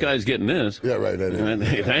 wait, these guys getting this. Yeah, right. That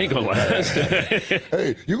ain't going to last.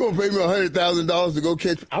 Hey, you're going to pay me $100,000 to go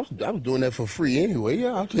catch. I was doing that for free anyway.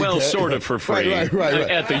 Yeah, I'll take that. Well, sort of for free. Right.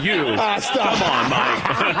 At the U. Stop. Come on, Mike.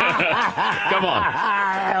 Come on.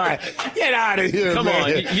 Get out of here, Come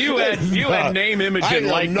man. on. You had name, image, and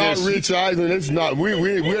likeness. I'm not Rich Eisen. It's not.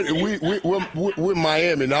 We're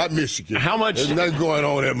Miami, not Michigan. How much? There's nothing going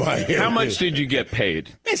on in Miami. How much did you get paid?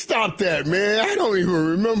 Hey, stop that, man. I don't even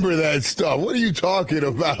remember that stuff. What are you talking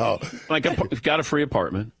about? Like got a free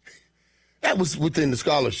apartment. That was within the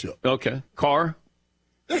scholarship. Okay. Car?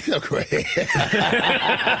 Okay.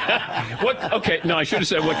 What? Okay. No, I should have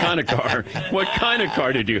said what kind of car. What kind of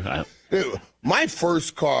car did you have? My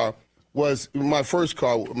first car.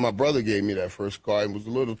 My brother gave me that first car. It was a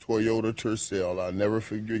little Toyota Tercel. I'll never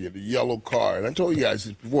forget it. The yellow car. And I told you guys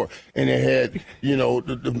this before. And it had,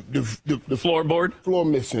 the floorboard? Floor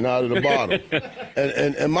missing out of the bottom.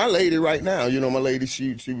 and my lady right now, my lady,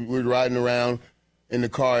 she was riding around in the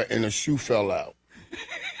car and a shoe fell out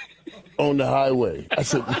on the highway. I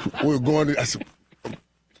said,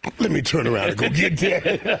 let me turn around and go get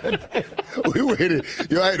that. We waited.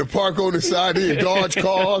 I had to park on the side of the Dodge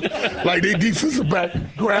cars, like they defensive back,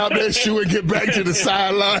 grab that shoe and get back to the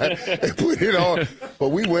sideline and put it on. But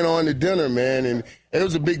we went on to dinner, man, and it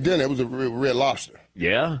was a big dinner. It was a Red Lobster.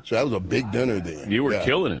 Yeah. So that was a big dinner then. You were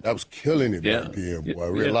killing it. I was killing it back then, boy.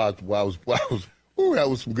 Red Lobster. That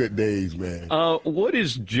was some good days, man. What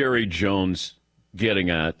is Jerry Jones getting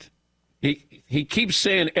at? He keeps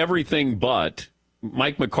saying everything but.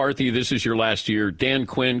 Mike McCarthy, this is your last year. Dan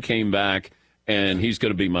Quinn came back, and he's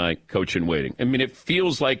going to be my coach in waiting. I mean, it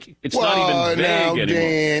feels like it's not even vague anymore.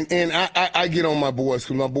 Dan, and I get on my boys,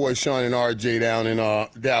 because my boys Sean and RJ down in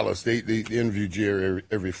Dallas, they interview Jerry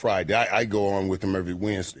every Friday. I go on with them every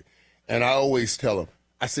Wednesday. And I always tell them,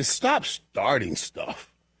 I said, stop starting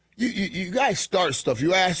stuff. You guys start stuff.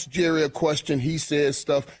 You ask Jerry a question, he says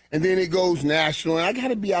stuff, and then it goes national. And I got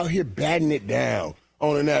to be out here batting it down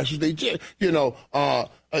on the national stage,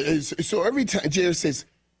 so every time Jerry says,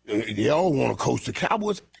 they all want to coach the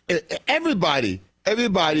Cowboys. Everybody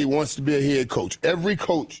wants to be a head coach. Every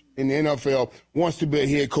coach in the NFL wants to be a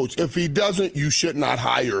head coach. If he doesn't, you should not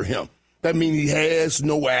hire him. That means he has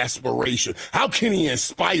no aspiration. How can he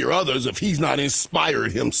inspire others if he's not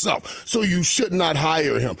inspired himself? So you should not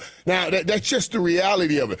hire him. Now, that's just the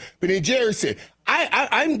reality of it. But then Jerry said,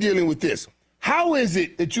 I'm dealing with this. How is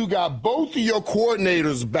it that you got both of your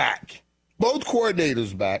coordinators back? Both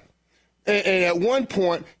coordinators back. And at one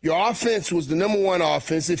point, your offense was the number one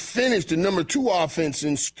offense. It finished the number two offense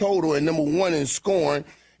in total and number one in scoring.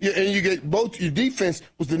 And you get both your defense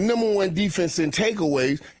was the number one defense in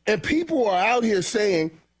takeaways. And people are out here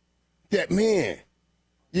saying that, man,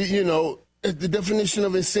 the definition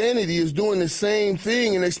of insanity is doing the same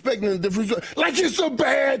thing and expecting a different result. Like it's a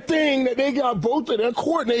bad thing that they got both of their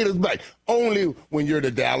coordinators back. Only when you're the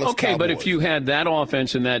Dallas Cowboys. Okay, but if you had that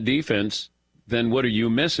offense and that defense, then what are you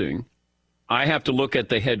missing? I have to look at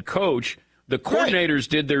the head coach. The coordinators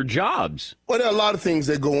did their jobs. Well, there are a lot of things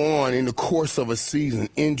that go on in the course of a season.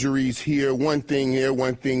 Injuries here, one thing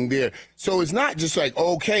there. So it's not just like,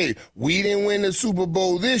 okay, we didn't win the Super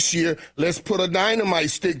Bowl this year. Let's put a dynamite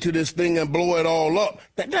stick to this thing and blow it all up.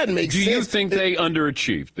 That doesn't make sense. Do you think they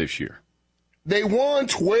underachieved this year? They won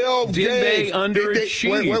 12 games. Did they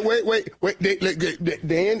underachieve? Wait.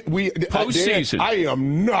 Dan, Postseason. Dan, I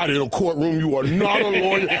am not in a courtroom. You are not a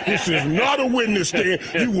lawyer. This is not a witness stand.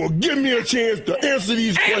 You will give me a chance to answer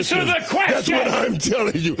these questions. Answer the question. That's what I'm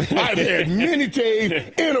telling you. I've had many days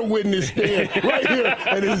in a witness stand right here,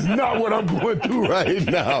 and it's not what I'm going through right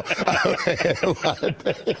now.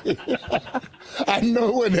 I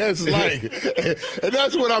know what that's like, and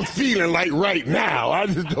that's what I'm feeling like right now. I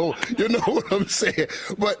just don't, you know what I'm saying?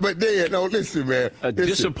 But Dan, no, listen, man.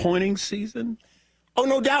 Disappointing season? Oh,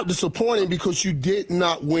 no doubt disappointing because you did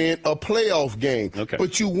not win a playoff game. Okay.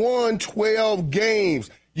 But you won 12 games.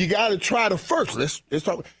 You got to try to first. Let's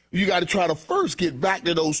talk. You got to try to first get back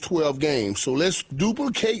to those 12 games. So let's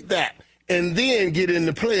duplicate that. And then get in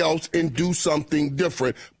the playoffs and do something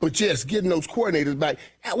different. But yes, getting those coordinators back,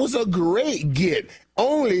 that was a great get.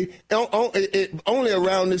 Only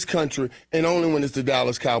around this country and only when it's the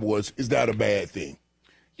Dallas Cowboys is that a bad thing.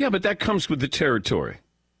 Yeah, but that comes with the territory.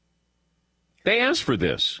 They asked for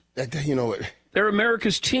this. You know what? They're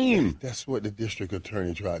America's team. That's what the district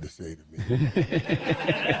attorney tried to say to me.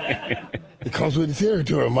 It comes with the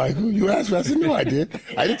territory, Michael. You asked me. I said, no, I did.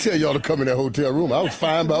 I didn't tell y'all to come in that hotel room. I was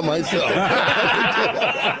fine by myself.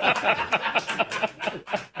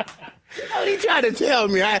 He tried to tell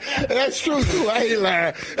me. That's true, too. I ain't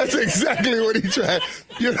lying. That's exactly what he tried.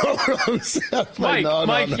 You know what I'm saying? Mike,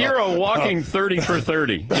 like, no. you're a walking 30 for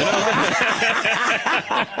 30. You know?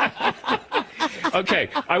 Okay,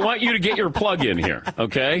 I want you to get your plug in here.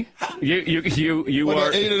 Okay, you what,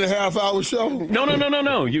 are an 8.5 hour show.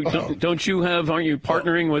 No. You don't you have? Aren't you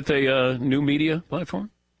partnering with a new media platform?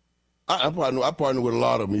 I partner with a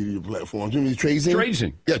lot of media platforms. You mean Trazing?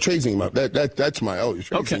 Trazing. Yeah, Trazing. That's my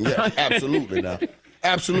Trazing. Okay. Yeah, absolutely. Now,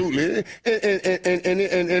 absolutely.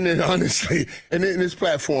 And honestly, and this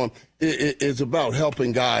platform is about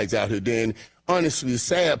helping guys out here. Then, honestly, the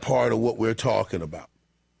sad part of what we're talking about,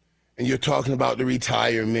 and you're talking about the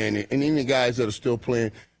retirement, and even the guys that are still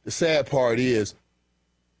playing. The sad part is,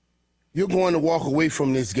 you're going to walk away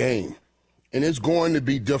from this game, and it's going to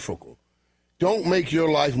be difficult. Don't make your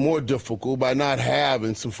life more difficult by not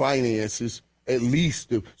having some finances, at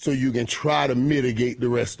least so you can try to mitigate the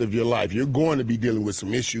rest of your life. You're going to be dealing with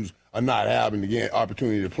some issues of not having the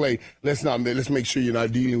opportunity to play. Let's make sure you're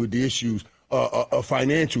not dealing with the issues of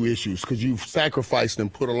financial issues because you've sacrificed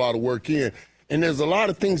and put a lot of work in. And there's a lot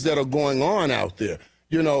of things that are going on out there.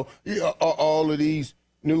 You know, all of these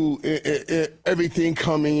new everything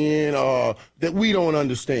coming in that we don't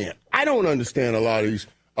understand. I don't understand a lot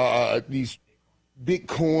of these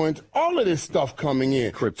Bitcoins, all of this stuff coming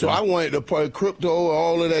in. Crypto. So I wanted to partner crypto,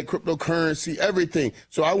 all of that cryptocurrency, everything.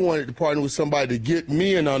 So I wanted to partner with somebody to get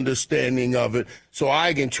me an understanding of it so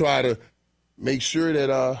I can try to make sure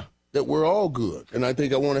that we're all good. And I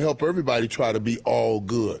think I want to help everybody try to be all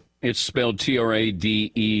good. It's spelled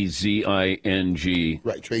Tradezing.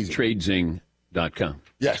 Right, Trazing. Tradezing.com.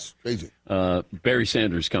 Yes, Trazing. Barry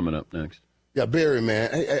Sanders coming up next. Yeah, Barry,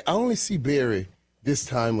 man. I only see Barry this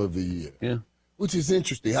time of the year. Yeah. Which is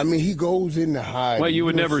interesting. I mean, he goes in the high. Well, you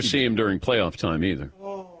would never see him during playoff time either.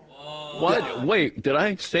 What? Yeah. Wait, did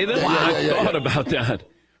I say that? I thought about that.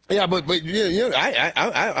 Yeah, but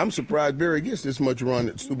I'm surprised Barry gets this much run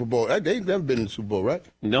at the Super Bowl. They've never been in the Super Bowl, right?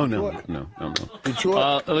 No.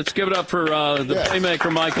 Detroit. Let's give it up for the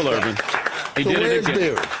playmaker, Michael Irvin. He did it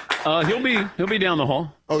again. Barry? He'll be down the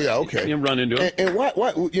hall. Oh yeah, okay. You'll run into him. And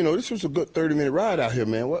what? You know, this was a good 30-minute ride out here,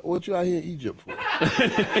 man. What you out here in Egypt for?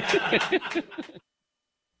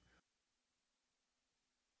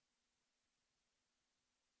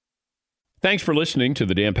 Thanks for listening to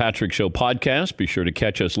the Dan Patrick Show podcast. Be sure to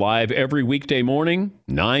catch us live every weekday morning,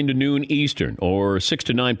 9 to noon Eastern or 6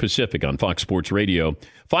 to 9 Pacific on Fox Sports Radio.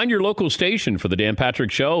 Find your local station for the Dan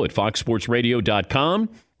Patrick Show at foxsportsradio.com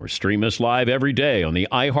or stream us live every day on the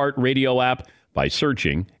iHeartRadio app by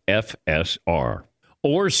searching FSR.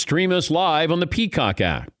 Or stream us live on the Peacock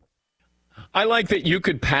app. I like that you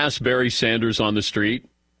could pass Barry Sanders on the street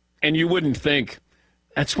and you wouldn't think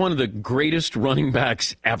that's one of the greatest running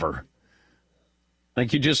backs ever.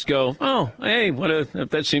 Like you just go, oh, hey,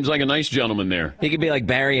 that seems like a nice gentleman there. He could be like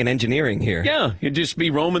Barry in engineering here. Yeah, you'd just be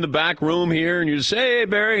roaming the back room here, and you'd say, hey,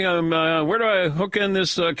 Barry, where do I hook in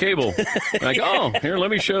this cable? Like, oh, here, let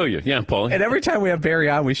me show you. Yeah, Paul. And every time we have Barry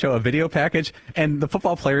on, we show a video package, and the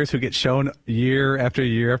football players who get shown year after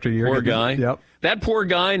year after year. Poor guy. Yep. That poor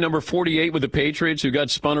guy, number 48 with the Patriots, who got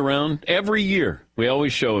spun around, every year we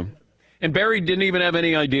always show him. And Barry didn't even have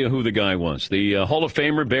any idea who the guy was. The Hall of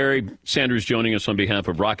Famer, Barry Sanders, joining us on behalf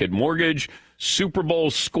of Rocket Mortgage, Super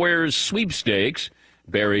Bowl Squares Sweepstakes.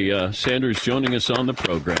 Barry Sanders joining us on the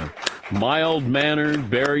program.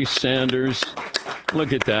 Mild-mannered Barry Sanders.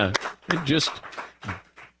 Look at that. Just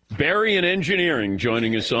Barry in engineering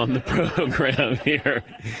joining us on the program here.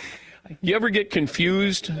 You ever get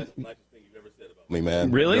confused? Me,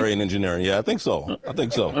 man. Really? Barry in engineering. Yeah, I think so.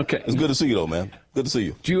 Okay. It's good to see you, though, man. Good to see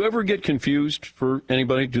you. Do you ever get confused for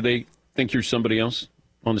anybody? Do they think you're somebody else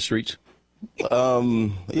on the streets?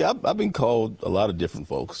 Yeah, I've been called a lot of different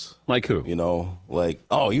folks. Like who? You know, like,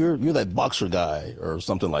 oh, you're that boxer guy or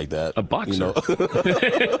something like that. A boxer? You know?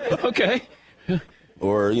 Okay.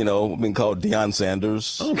 Or, you know, been called Deion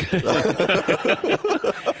Sanders. Okay.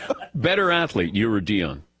 Better athlete, you or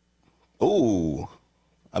Deion? Ooh.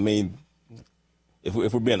 I mean, if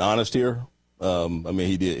we're being honest here, I mean,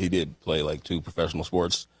 he did play like 2 professional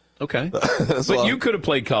sports. Okay. But you could have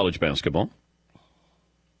played college basketball.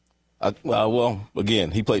 Well,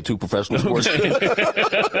 again, he played 2 professional sports.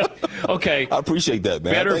 Okay. I appreciate that,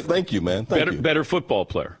 man. Thank you, man. Thank you. Better football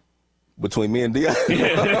player. Between me and Deion?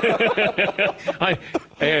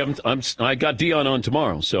 I got Deion on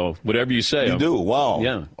tomorrow, so whatever you say. You do? Wow.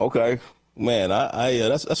 Yeah. Okay. Man,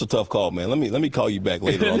 that's a tough call, man. Let me call you back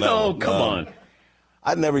later on that. No, one. come on.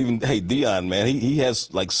 I never even. Hey, Deion, man, he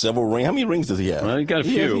has like several rings. How many rings does he have? Well, he got a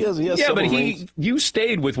few. He has yeah, but rings. you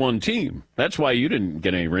stayed with one team. That's why you didn't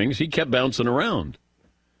get any rings. He kept bouncing around.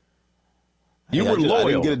 You were loyal.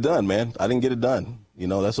 I didn't get it done, man. I didn't get it done. You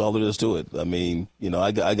know, that's all there is to it. I mean, you know,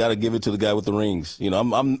 I got to give it to the guy with the rings. You know,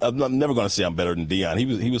 I'm never going to say I'm better than Deion.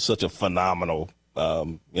 He was such a phenomenal.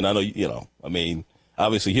 And I know, you know, I mean,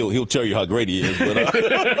 obviously he'll tell you how great he is. But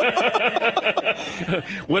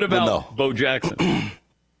what about Bo Jackson?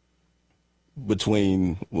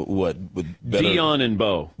 Between what? Deion and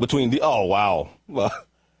Bo. Oh wow,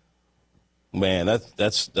 man,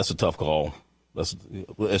 that's a tough call. That's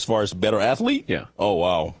as far as better athlete. Yeah. Oh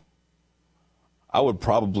wow. I would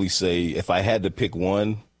probably say if I had to pick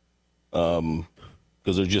one, because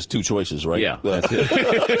there's just 2 choices, right? Yeah. That's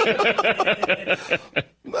it.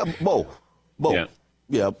 Bo.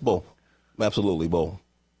 Yeah. Bo. Absolutely, Bo.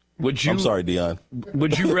 Would you? I'm sorry, Deion.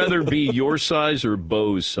 Would you rather be your size or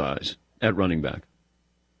Bo's size at running back?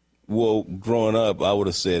 Well, growing up, I would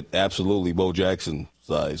have said absolutely Bo Jackson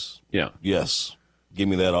size. Yeah. Yes. Give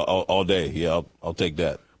me that all day. Yeah, I'll take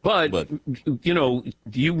that. But, you know,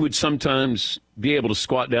 you would sometimes be able to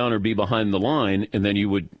squat down or be behind the line, and then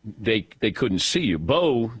they couldn't see you.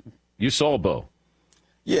 Bo, you saw Bo.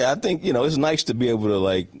 Yeah, I think, you know, it's nice to be able to,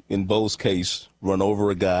 like, in Bo's case, run over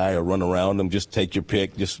a guy or run around him. Just take your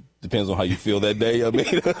pick. Just depends on how you feel that day. I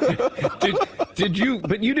mean, did you?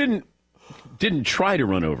 But you didn't try to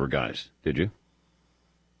run over guys, did you?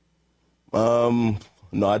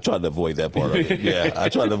 No, I tried to avoid that part of it. Yeah, I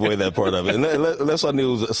tried to avoid that part of it. Unless I knew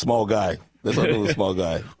it was a small guy.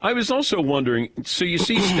 I was also wondering, so you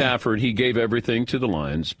see Stafford, he gave everything to the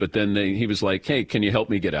Lions, but then he was like, hey, can you help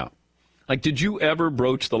me get out? Like, did you ever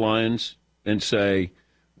broach the Lions and say,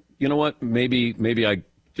 you know what, maybe I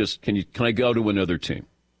just, can I go to another team?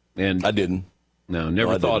 And I didn't. No,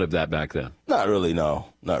 never thought of that back then. Not really, no.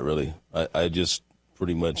 Not really. I just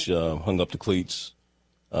pretty much hung up the cleats.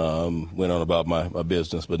 Went on about my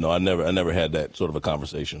business, but no, I never had that sort of a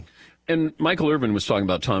conversation. And Michael Irvin was talking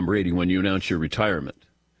about Tom Brady when you announced your retirement.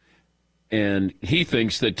 And he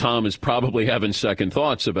thinks that Tom is probably having second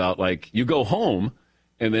thoughts about, like, you go home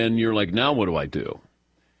and then you're like, now what do I do?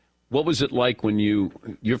 What was it like when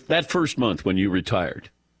that first month when you retired?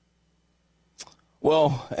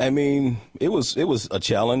 Well, I mean, it was a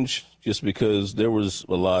challenge just because there was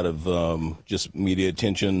a lot of just media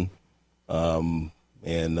attention. And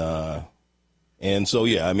so,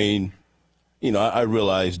 yeah, I mean, you know, I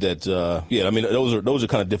realized that, I mean, those are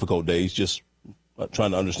kind of difficult days, just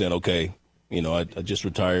trying to understand, okay, you know, I just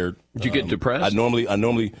retired. Did you get depressed? I normally,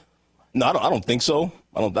 no, I don't think so.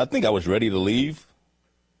 I think I was ready to leave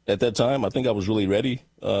at that time. I think I was really ready,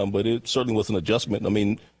 but it certainly was an adjustment. I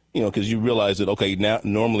mean, you know, because you realize that, okay, now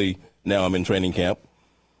I'm in training camp,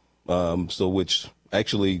 so which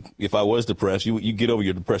actually, if I was depressed, you get over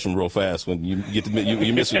your depression real fast when you get to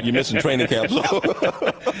you're missing training camp. So.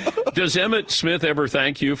 Does Emmitt Smith ever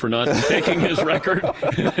thank you for not taking his record?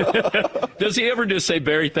 Does he ever just say,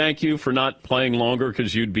 Barry, thank you for not playing longer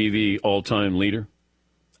because you'd be the all-time leader?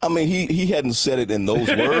 I mean, he hadn't said it in those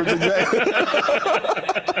words exactly.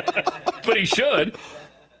 But he should.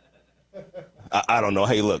 I don't know.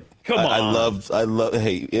 Hey, look. Come on. I love.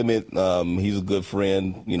 Hey, Emmett. He's a good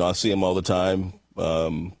friend. You know, I see him all the time.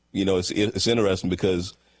 You know, it's interesting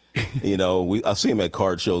because, you know, I see him at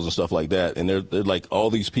card shows and stuff like that, and they're like all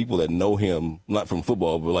these people that know him, not from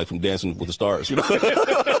football, but like from Dancing with the Stars. You know.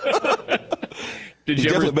 He's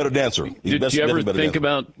definitely a better dancer. Did you ever think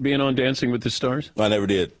about being on Dancing with the Stars? I never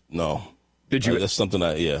did. No. Did you? That's something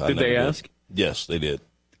Did they ask? Yes, they did.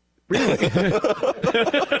 Really?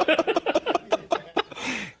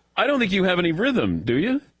 I don't think you have any rhythm, do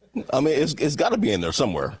you? I mean, it's got to be in there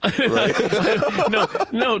somewhere,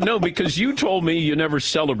 right? No, because you told me you never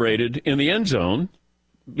celebrated in the end zone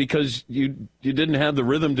because you didn't have the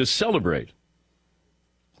rhythm to celebrate.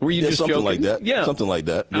 Were you just something joking? like that? Yeah, something like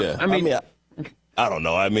that. Yeah. I don't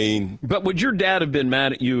know. I mean, but would your dad have been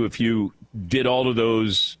mad at you if you did all of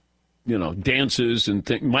those, you know, dances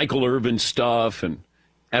and Michael Irvin stuff, and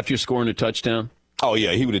after you're scoring a touchdown? Oh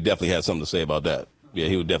yeah, he would have definitely had something to say about that. Yeah,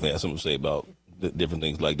 he would definitely have something to say about different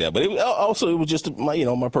things like that. But it was just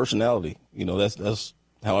my personality. You know, that's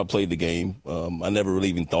how I played the game. I never really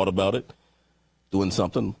even thought about it, doing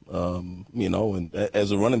something. You know, and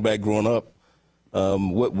as a running back growing up,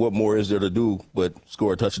 what more is there to do but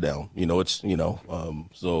score a touchdown? You know, it's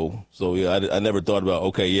so yeah, I never thought about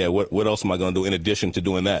what else am I going to do in addition to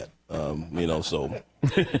doing that? You know, so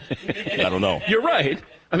I don't know. You're right.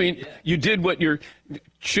 I mean, you did what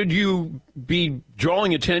should you be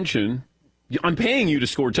drawing attention? I'm paying you to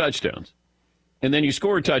score touchdowns. And then you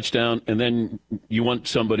score a touchdown, and then you want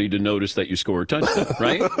somebody to notice that you score a touchdown,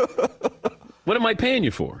 right? What am I paying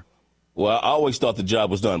you for? Well, I always thought the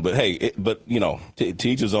job was done. But, hey, you know, to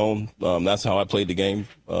each his own. That's how I played the game.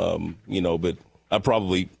 You know, but I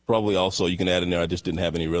probably also, you can add in there, I just didn't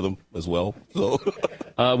have any rhythm as well. So,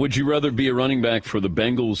 would you rather be a running back for the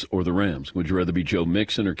Bengals or the Rams? Would you rather be Joe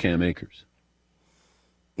Mixon or Cam Akers?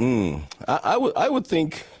 I would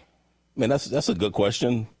think, man, that's a good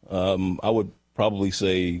question. I would probably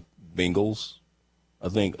say Bengals. I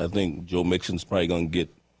think Joe Mixon's probably going to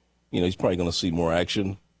get, you know, he's probably going to see more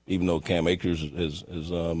action, even though Cam Akers has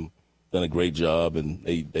done a great job and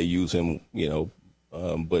they use him, you know.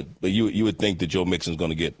 But you would think that Joe Mixon's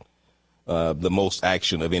going to get the most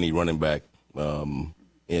action of any running back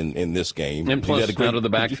in this game. And plus, out of the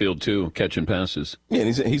backfield too, catching passes. Yeah,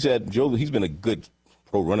 and he's been a good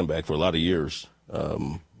pro running back for a lot of years.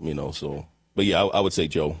 You know, so but yeah, I would say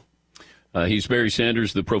Joe. He's Barry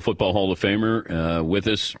Sanders, the Pro Football Hall of Famer, with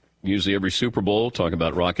us usually every Super Bowl. Talk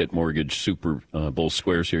about Rocket Mortgage Super Bowl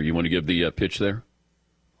squares here. You want to give the pitch there?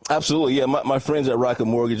 Absolutely, yeah. My friends at Rocket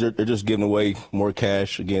Mortgage, they're just giving away more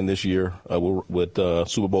cash again this year with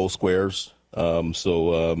Super Bowl squares.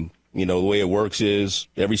 You know, the way it works is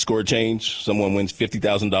every score change, someone wins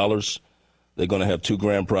 $50,000. They're going to have 2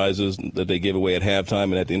 grand prizes that they give away at halftime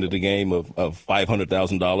and at the end of the game of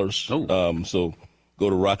 $500,000. Oh. So go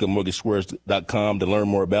to rocketmortgagesquares.com to learn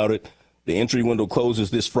more about it. The entry window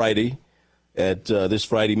closes this Friday at this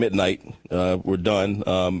Friday midnight. We're done.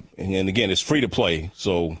 And again, it's free to play.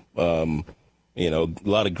 So, you know, a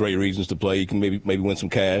lot of great reasons to play. You can maybe win some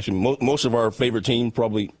cash. And most of our favorite team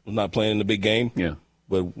probably not playing in the big game. Yeah.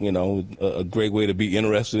 But, you know, a great way to be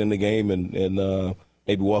interested in the game and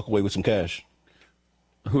maybe walk away with some cash.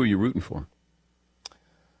 Who are you rooting for?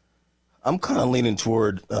 I'm kind of leaning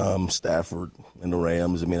toward Stafford and the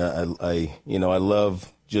Rams. I mean, I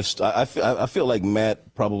love just I feel like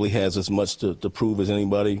Matt probably has as much to prove as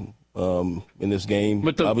anybody in this game.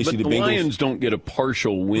 But obviously the Bengals, Lions don't get a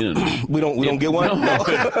partial win. we don't get one. No.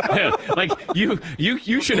 Yeah, like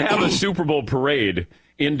you should have a Super Bowl parade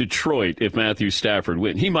in Detroit if Matthew Stafford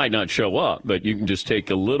wins. He might not show up, but you can just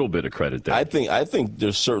take a little bit of credit there. I think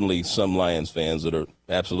there's certainly some Lions fans that are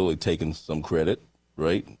absolutely taking some credit.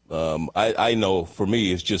 Right. I know for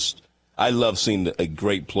me, it's just I love seeing a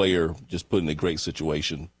great player just put in a great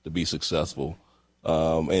situation to be successful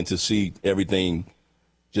and to see everything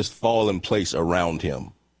just fall in place around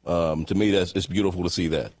him. To me, it's beautiful to see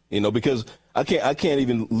that, you know, because I can't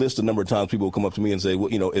even list the number of times people will come up to me and say,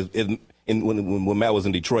 well, you know, when Matt was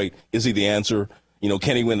in Detroit, is he the answer? You know,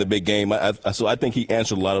 can he win the big game? So I think he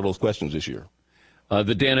answered a lot of those questions this year.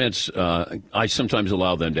 The Danettes, I sometimes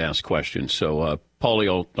allow them to ask questions. So,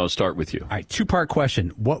 Paulie, I'll start with you. All right, 2-part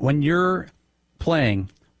question. When you're playing,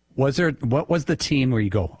 what was the team where you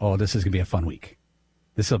go, oh, this is going to be a fun week?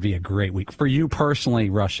 This will be a great week for you personally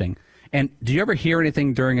rushing. And do you ever hear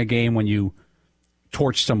anything during a game when you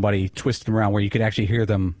torch somebody, twist them around, where you could actually hear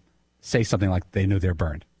them say something like they knew they're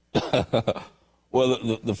burned? Well,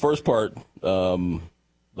 the first part, what's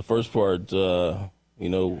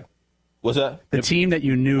that? The team that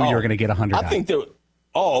you knew you were going to get 100 I think there.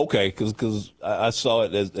 Oh, okay, because I saw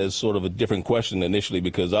it as sort of a different question initially,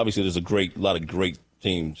 because obviously there's a lot of great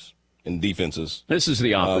teams and defenses. This is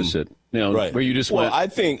the opposite, right? Where you just well, went.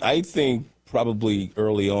 I think probably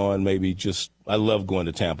early on, maybe just I love going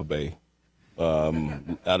to Tampa Bay,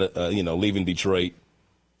 leaving Detroit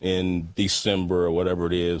in December or whatever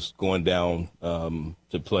it is, going down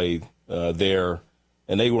to play there,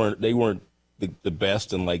 and they weren't the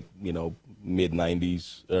best in mid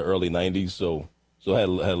 '90s, early '90s, so I had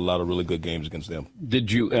a lot of really good games against them.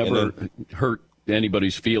 Did you ever hurt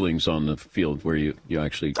anybody's feelings on the field where you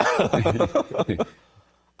actually?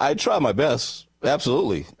 I try my best.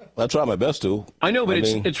 Absolutely, I try my best to. I know, but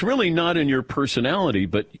it's really not in your personality.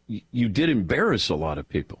 But you did embarrass a lot of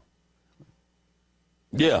people.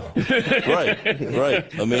 Yeah, right.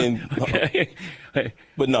 I mean,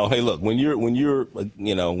 but no. Hey, look, when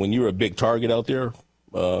you're a big target out there,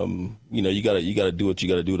 you gotta do what you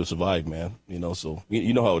gotta do to survive, man. So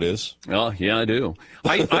you know how it is. Oh, yeah, I do.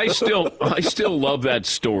 I still love that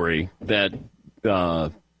story that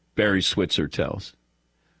Barry Switzer tells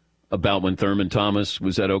about when Thurman Thomas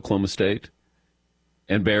was at Oklahoma State,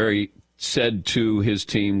 and Barry said to his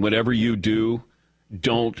team, "Whatever you do,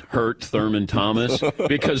 don't hurt Thurman Thomas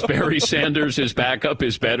because Barry Sanders, his backup,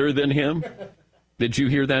 is better than him." Did you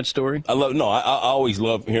hear that story? I always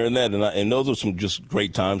love hearing that, and those are some just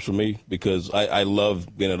great times for me, because I love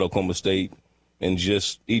being at Oklahoma State, and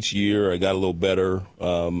just each year I got a little better,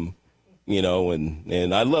 and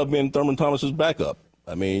I love being Thurman Thomas's backup.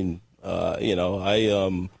 I mean,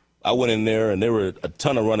 I went in there and there were a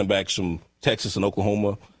ton of running backs from Texas and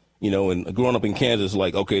Oklahoma, and growing up in Kansas,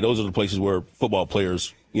 okay, those are the places where football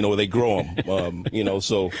players, where they grow them,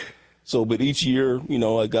 So, but each year,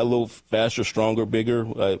 I got a little faster, stronger, bigger.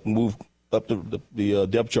 I moved up the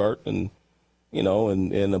depth chart, and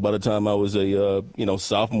by the time I was a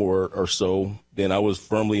sophomore or so, then I was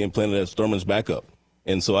firmly implanted as Thurman's backup,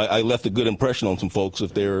 and so I left a good impression on some folks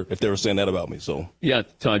if they were saying that about me. So yeah,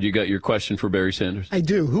 Todd, you got your question for Barry Sanders? I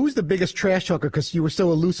do. Who's the biggest trash talker? Because you were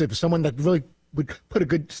so elusive. Someone that really would put a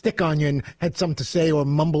good stick on you and had something to say, or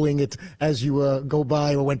mumbling it as you go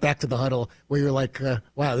by or went back to the huddle, where you're like,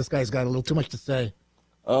 wow, this guy's got a little too much to say.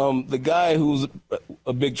 The guy who's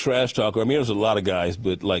a big trash talker, I mean, there's a lot of guys,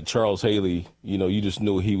 but like Charles Haley, you just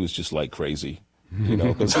knew he was just like crazy,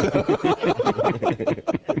 because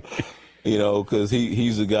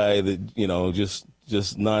he's a guy that,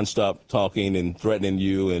 just nonstop talking and threatening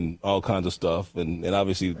you and all kinds of stuff. And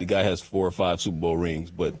obviously the guy has 4 or 5 Super Bowl rings.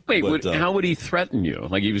 But how would he threaten you?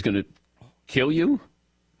 Like he was going to kill you?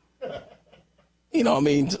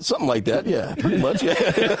 Something like that. Yeah, pretty much. Yeah.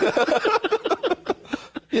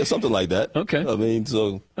 Yeah, something like that. Okay.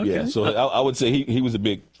 Yeah. So I would say he was a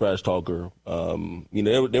big trash talker.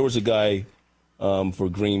 There was a guy for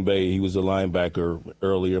Green Bay. He was a linebacker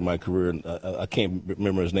earlier in my career, and I can't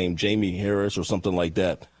remember his name, Jamie Harris or something like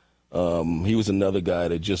that. He was another guy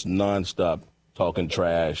that just nonstop talking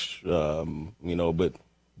trash, but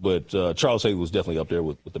Charles Haley was definitely up there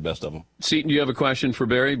with the best of them. Seton, do you have a question for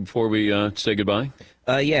Barry before we say goodbye?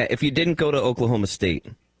 Yeah, if you didn't go to Oklahoma State,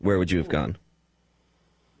 where would you have gone?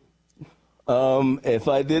 If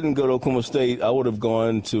I didn't go to Oklahoma State, I would have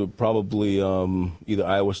gone to probably either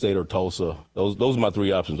Iowa State or Tulsa. Those are my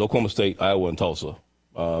 3 options: Oklahoma State, Iowa, and Tulsa.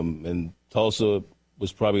 And Tulsa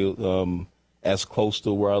was probably as close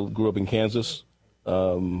to where I grew up in Kansas.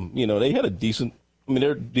 They had a decent. I mean,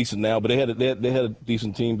 they're decent now, but they had a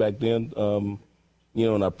decent team back then. And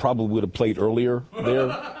I probably would have played earlier there.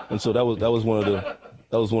 And so that was one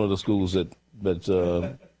of the schools that.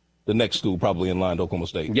 The next school probably in line to Oklahoma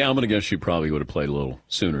State. Yeah, I'm going to guess you probably would have played a little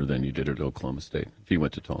sooner than you did at Oklahoma State if you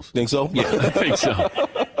went to Tulsa. Think so? Yeah, I think so.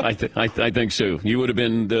 I think so. You would have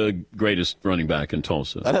been the greatest running back in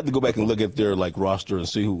Tulsa. I'd have to go back and look at their roster and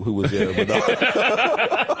see who was there. But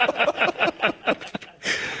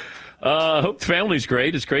hope the family's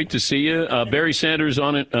great. It's great to see you. Barry Sanders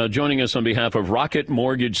on it, joining us on behalf of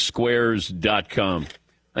RocketMortgageSquares.com.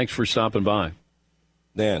 Thanks for stopping by.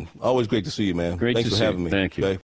 Dan, always great to see you, man. Thanks for having me. Thank you. Okay?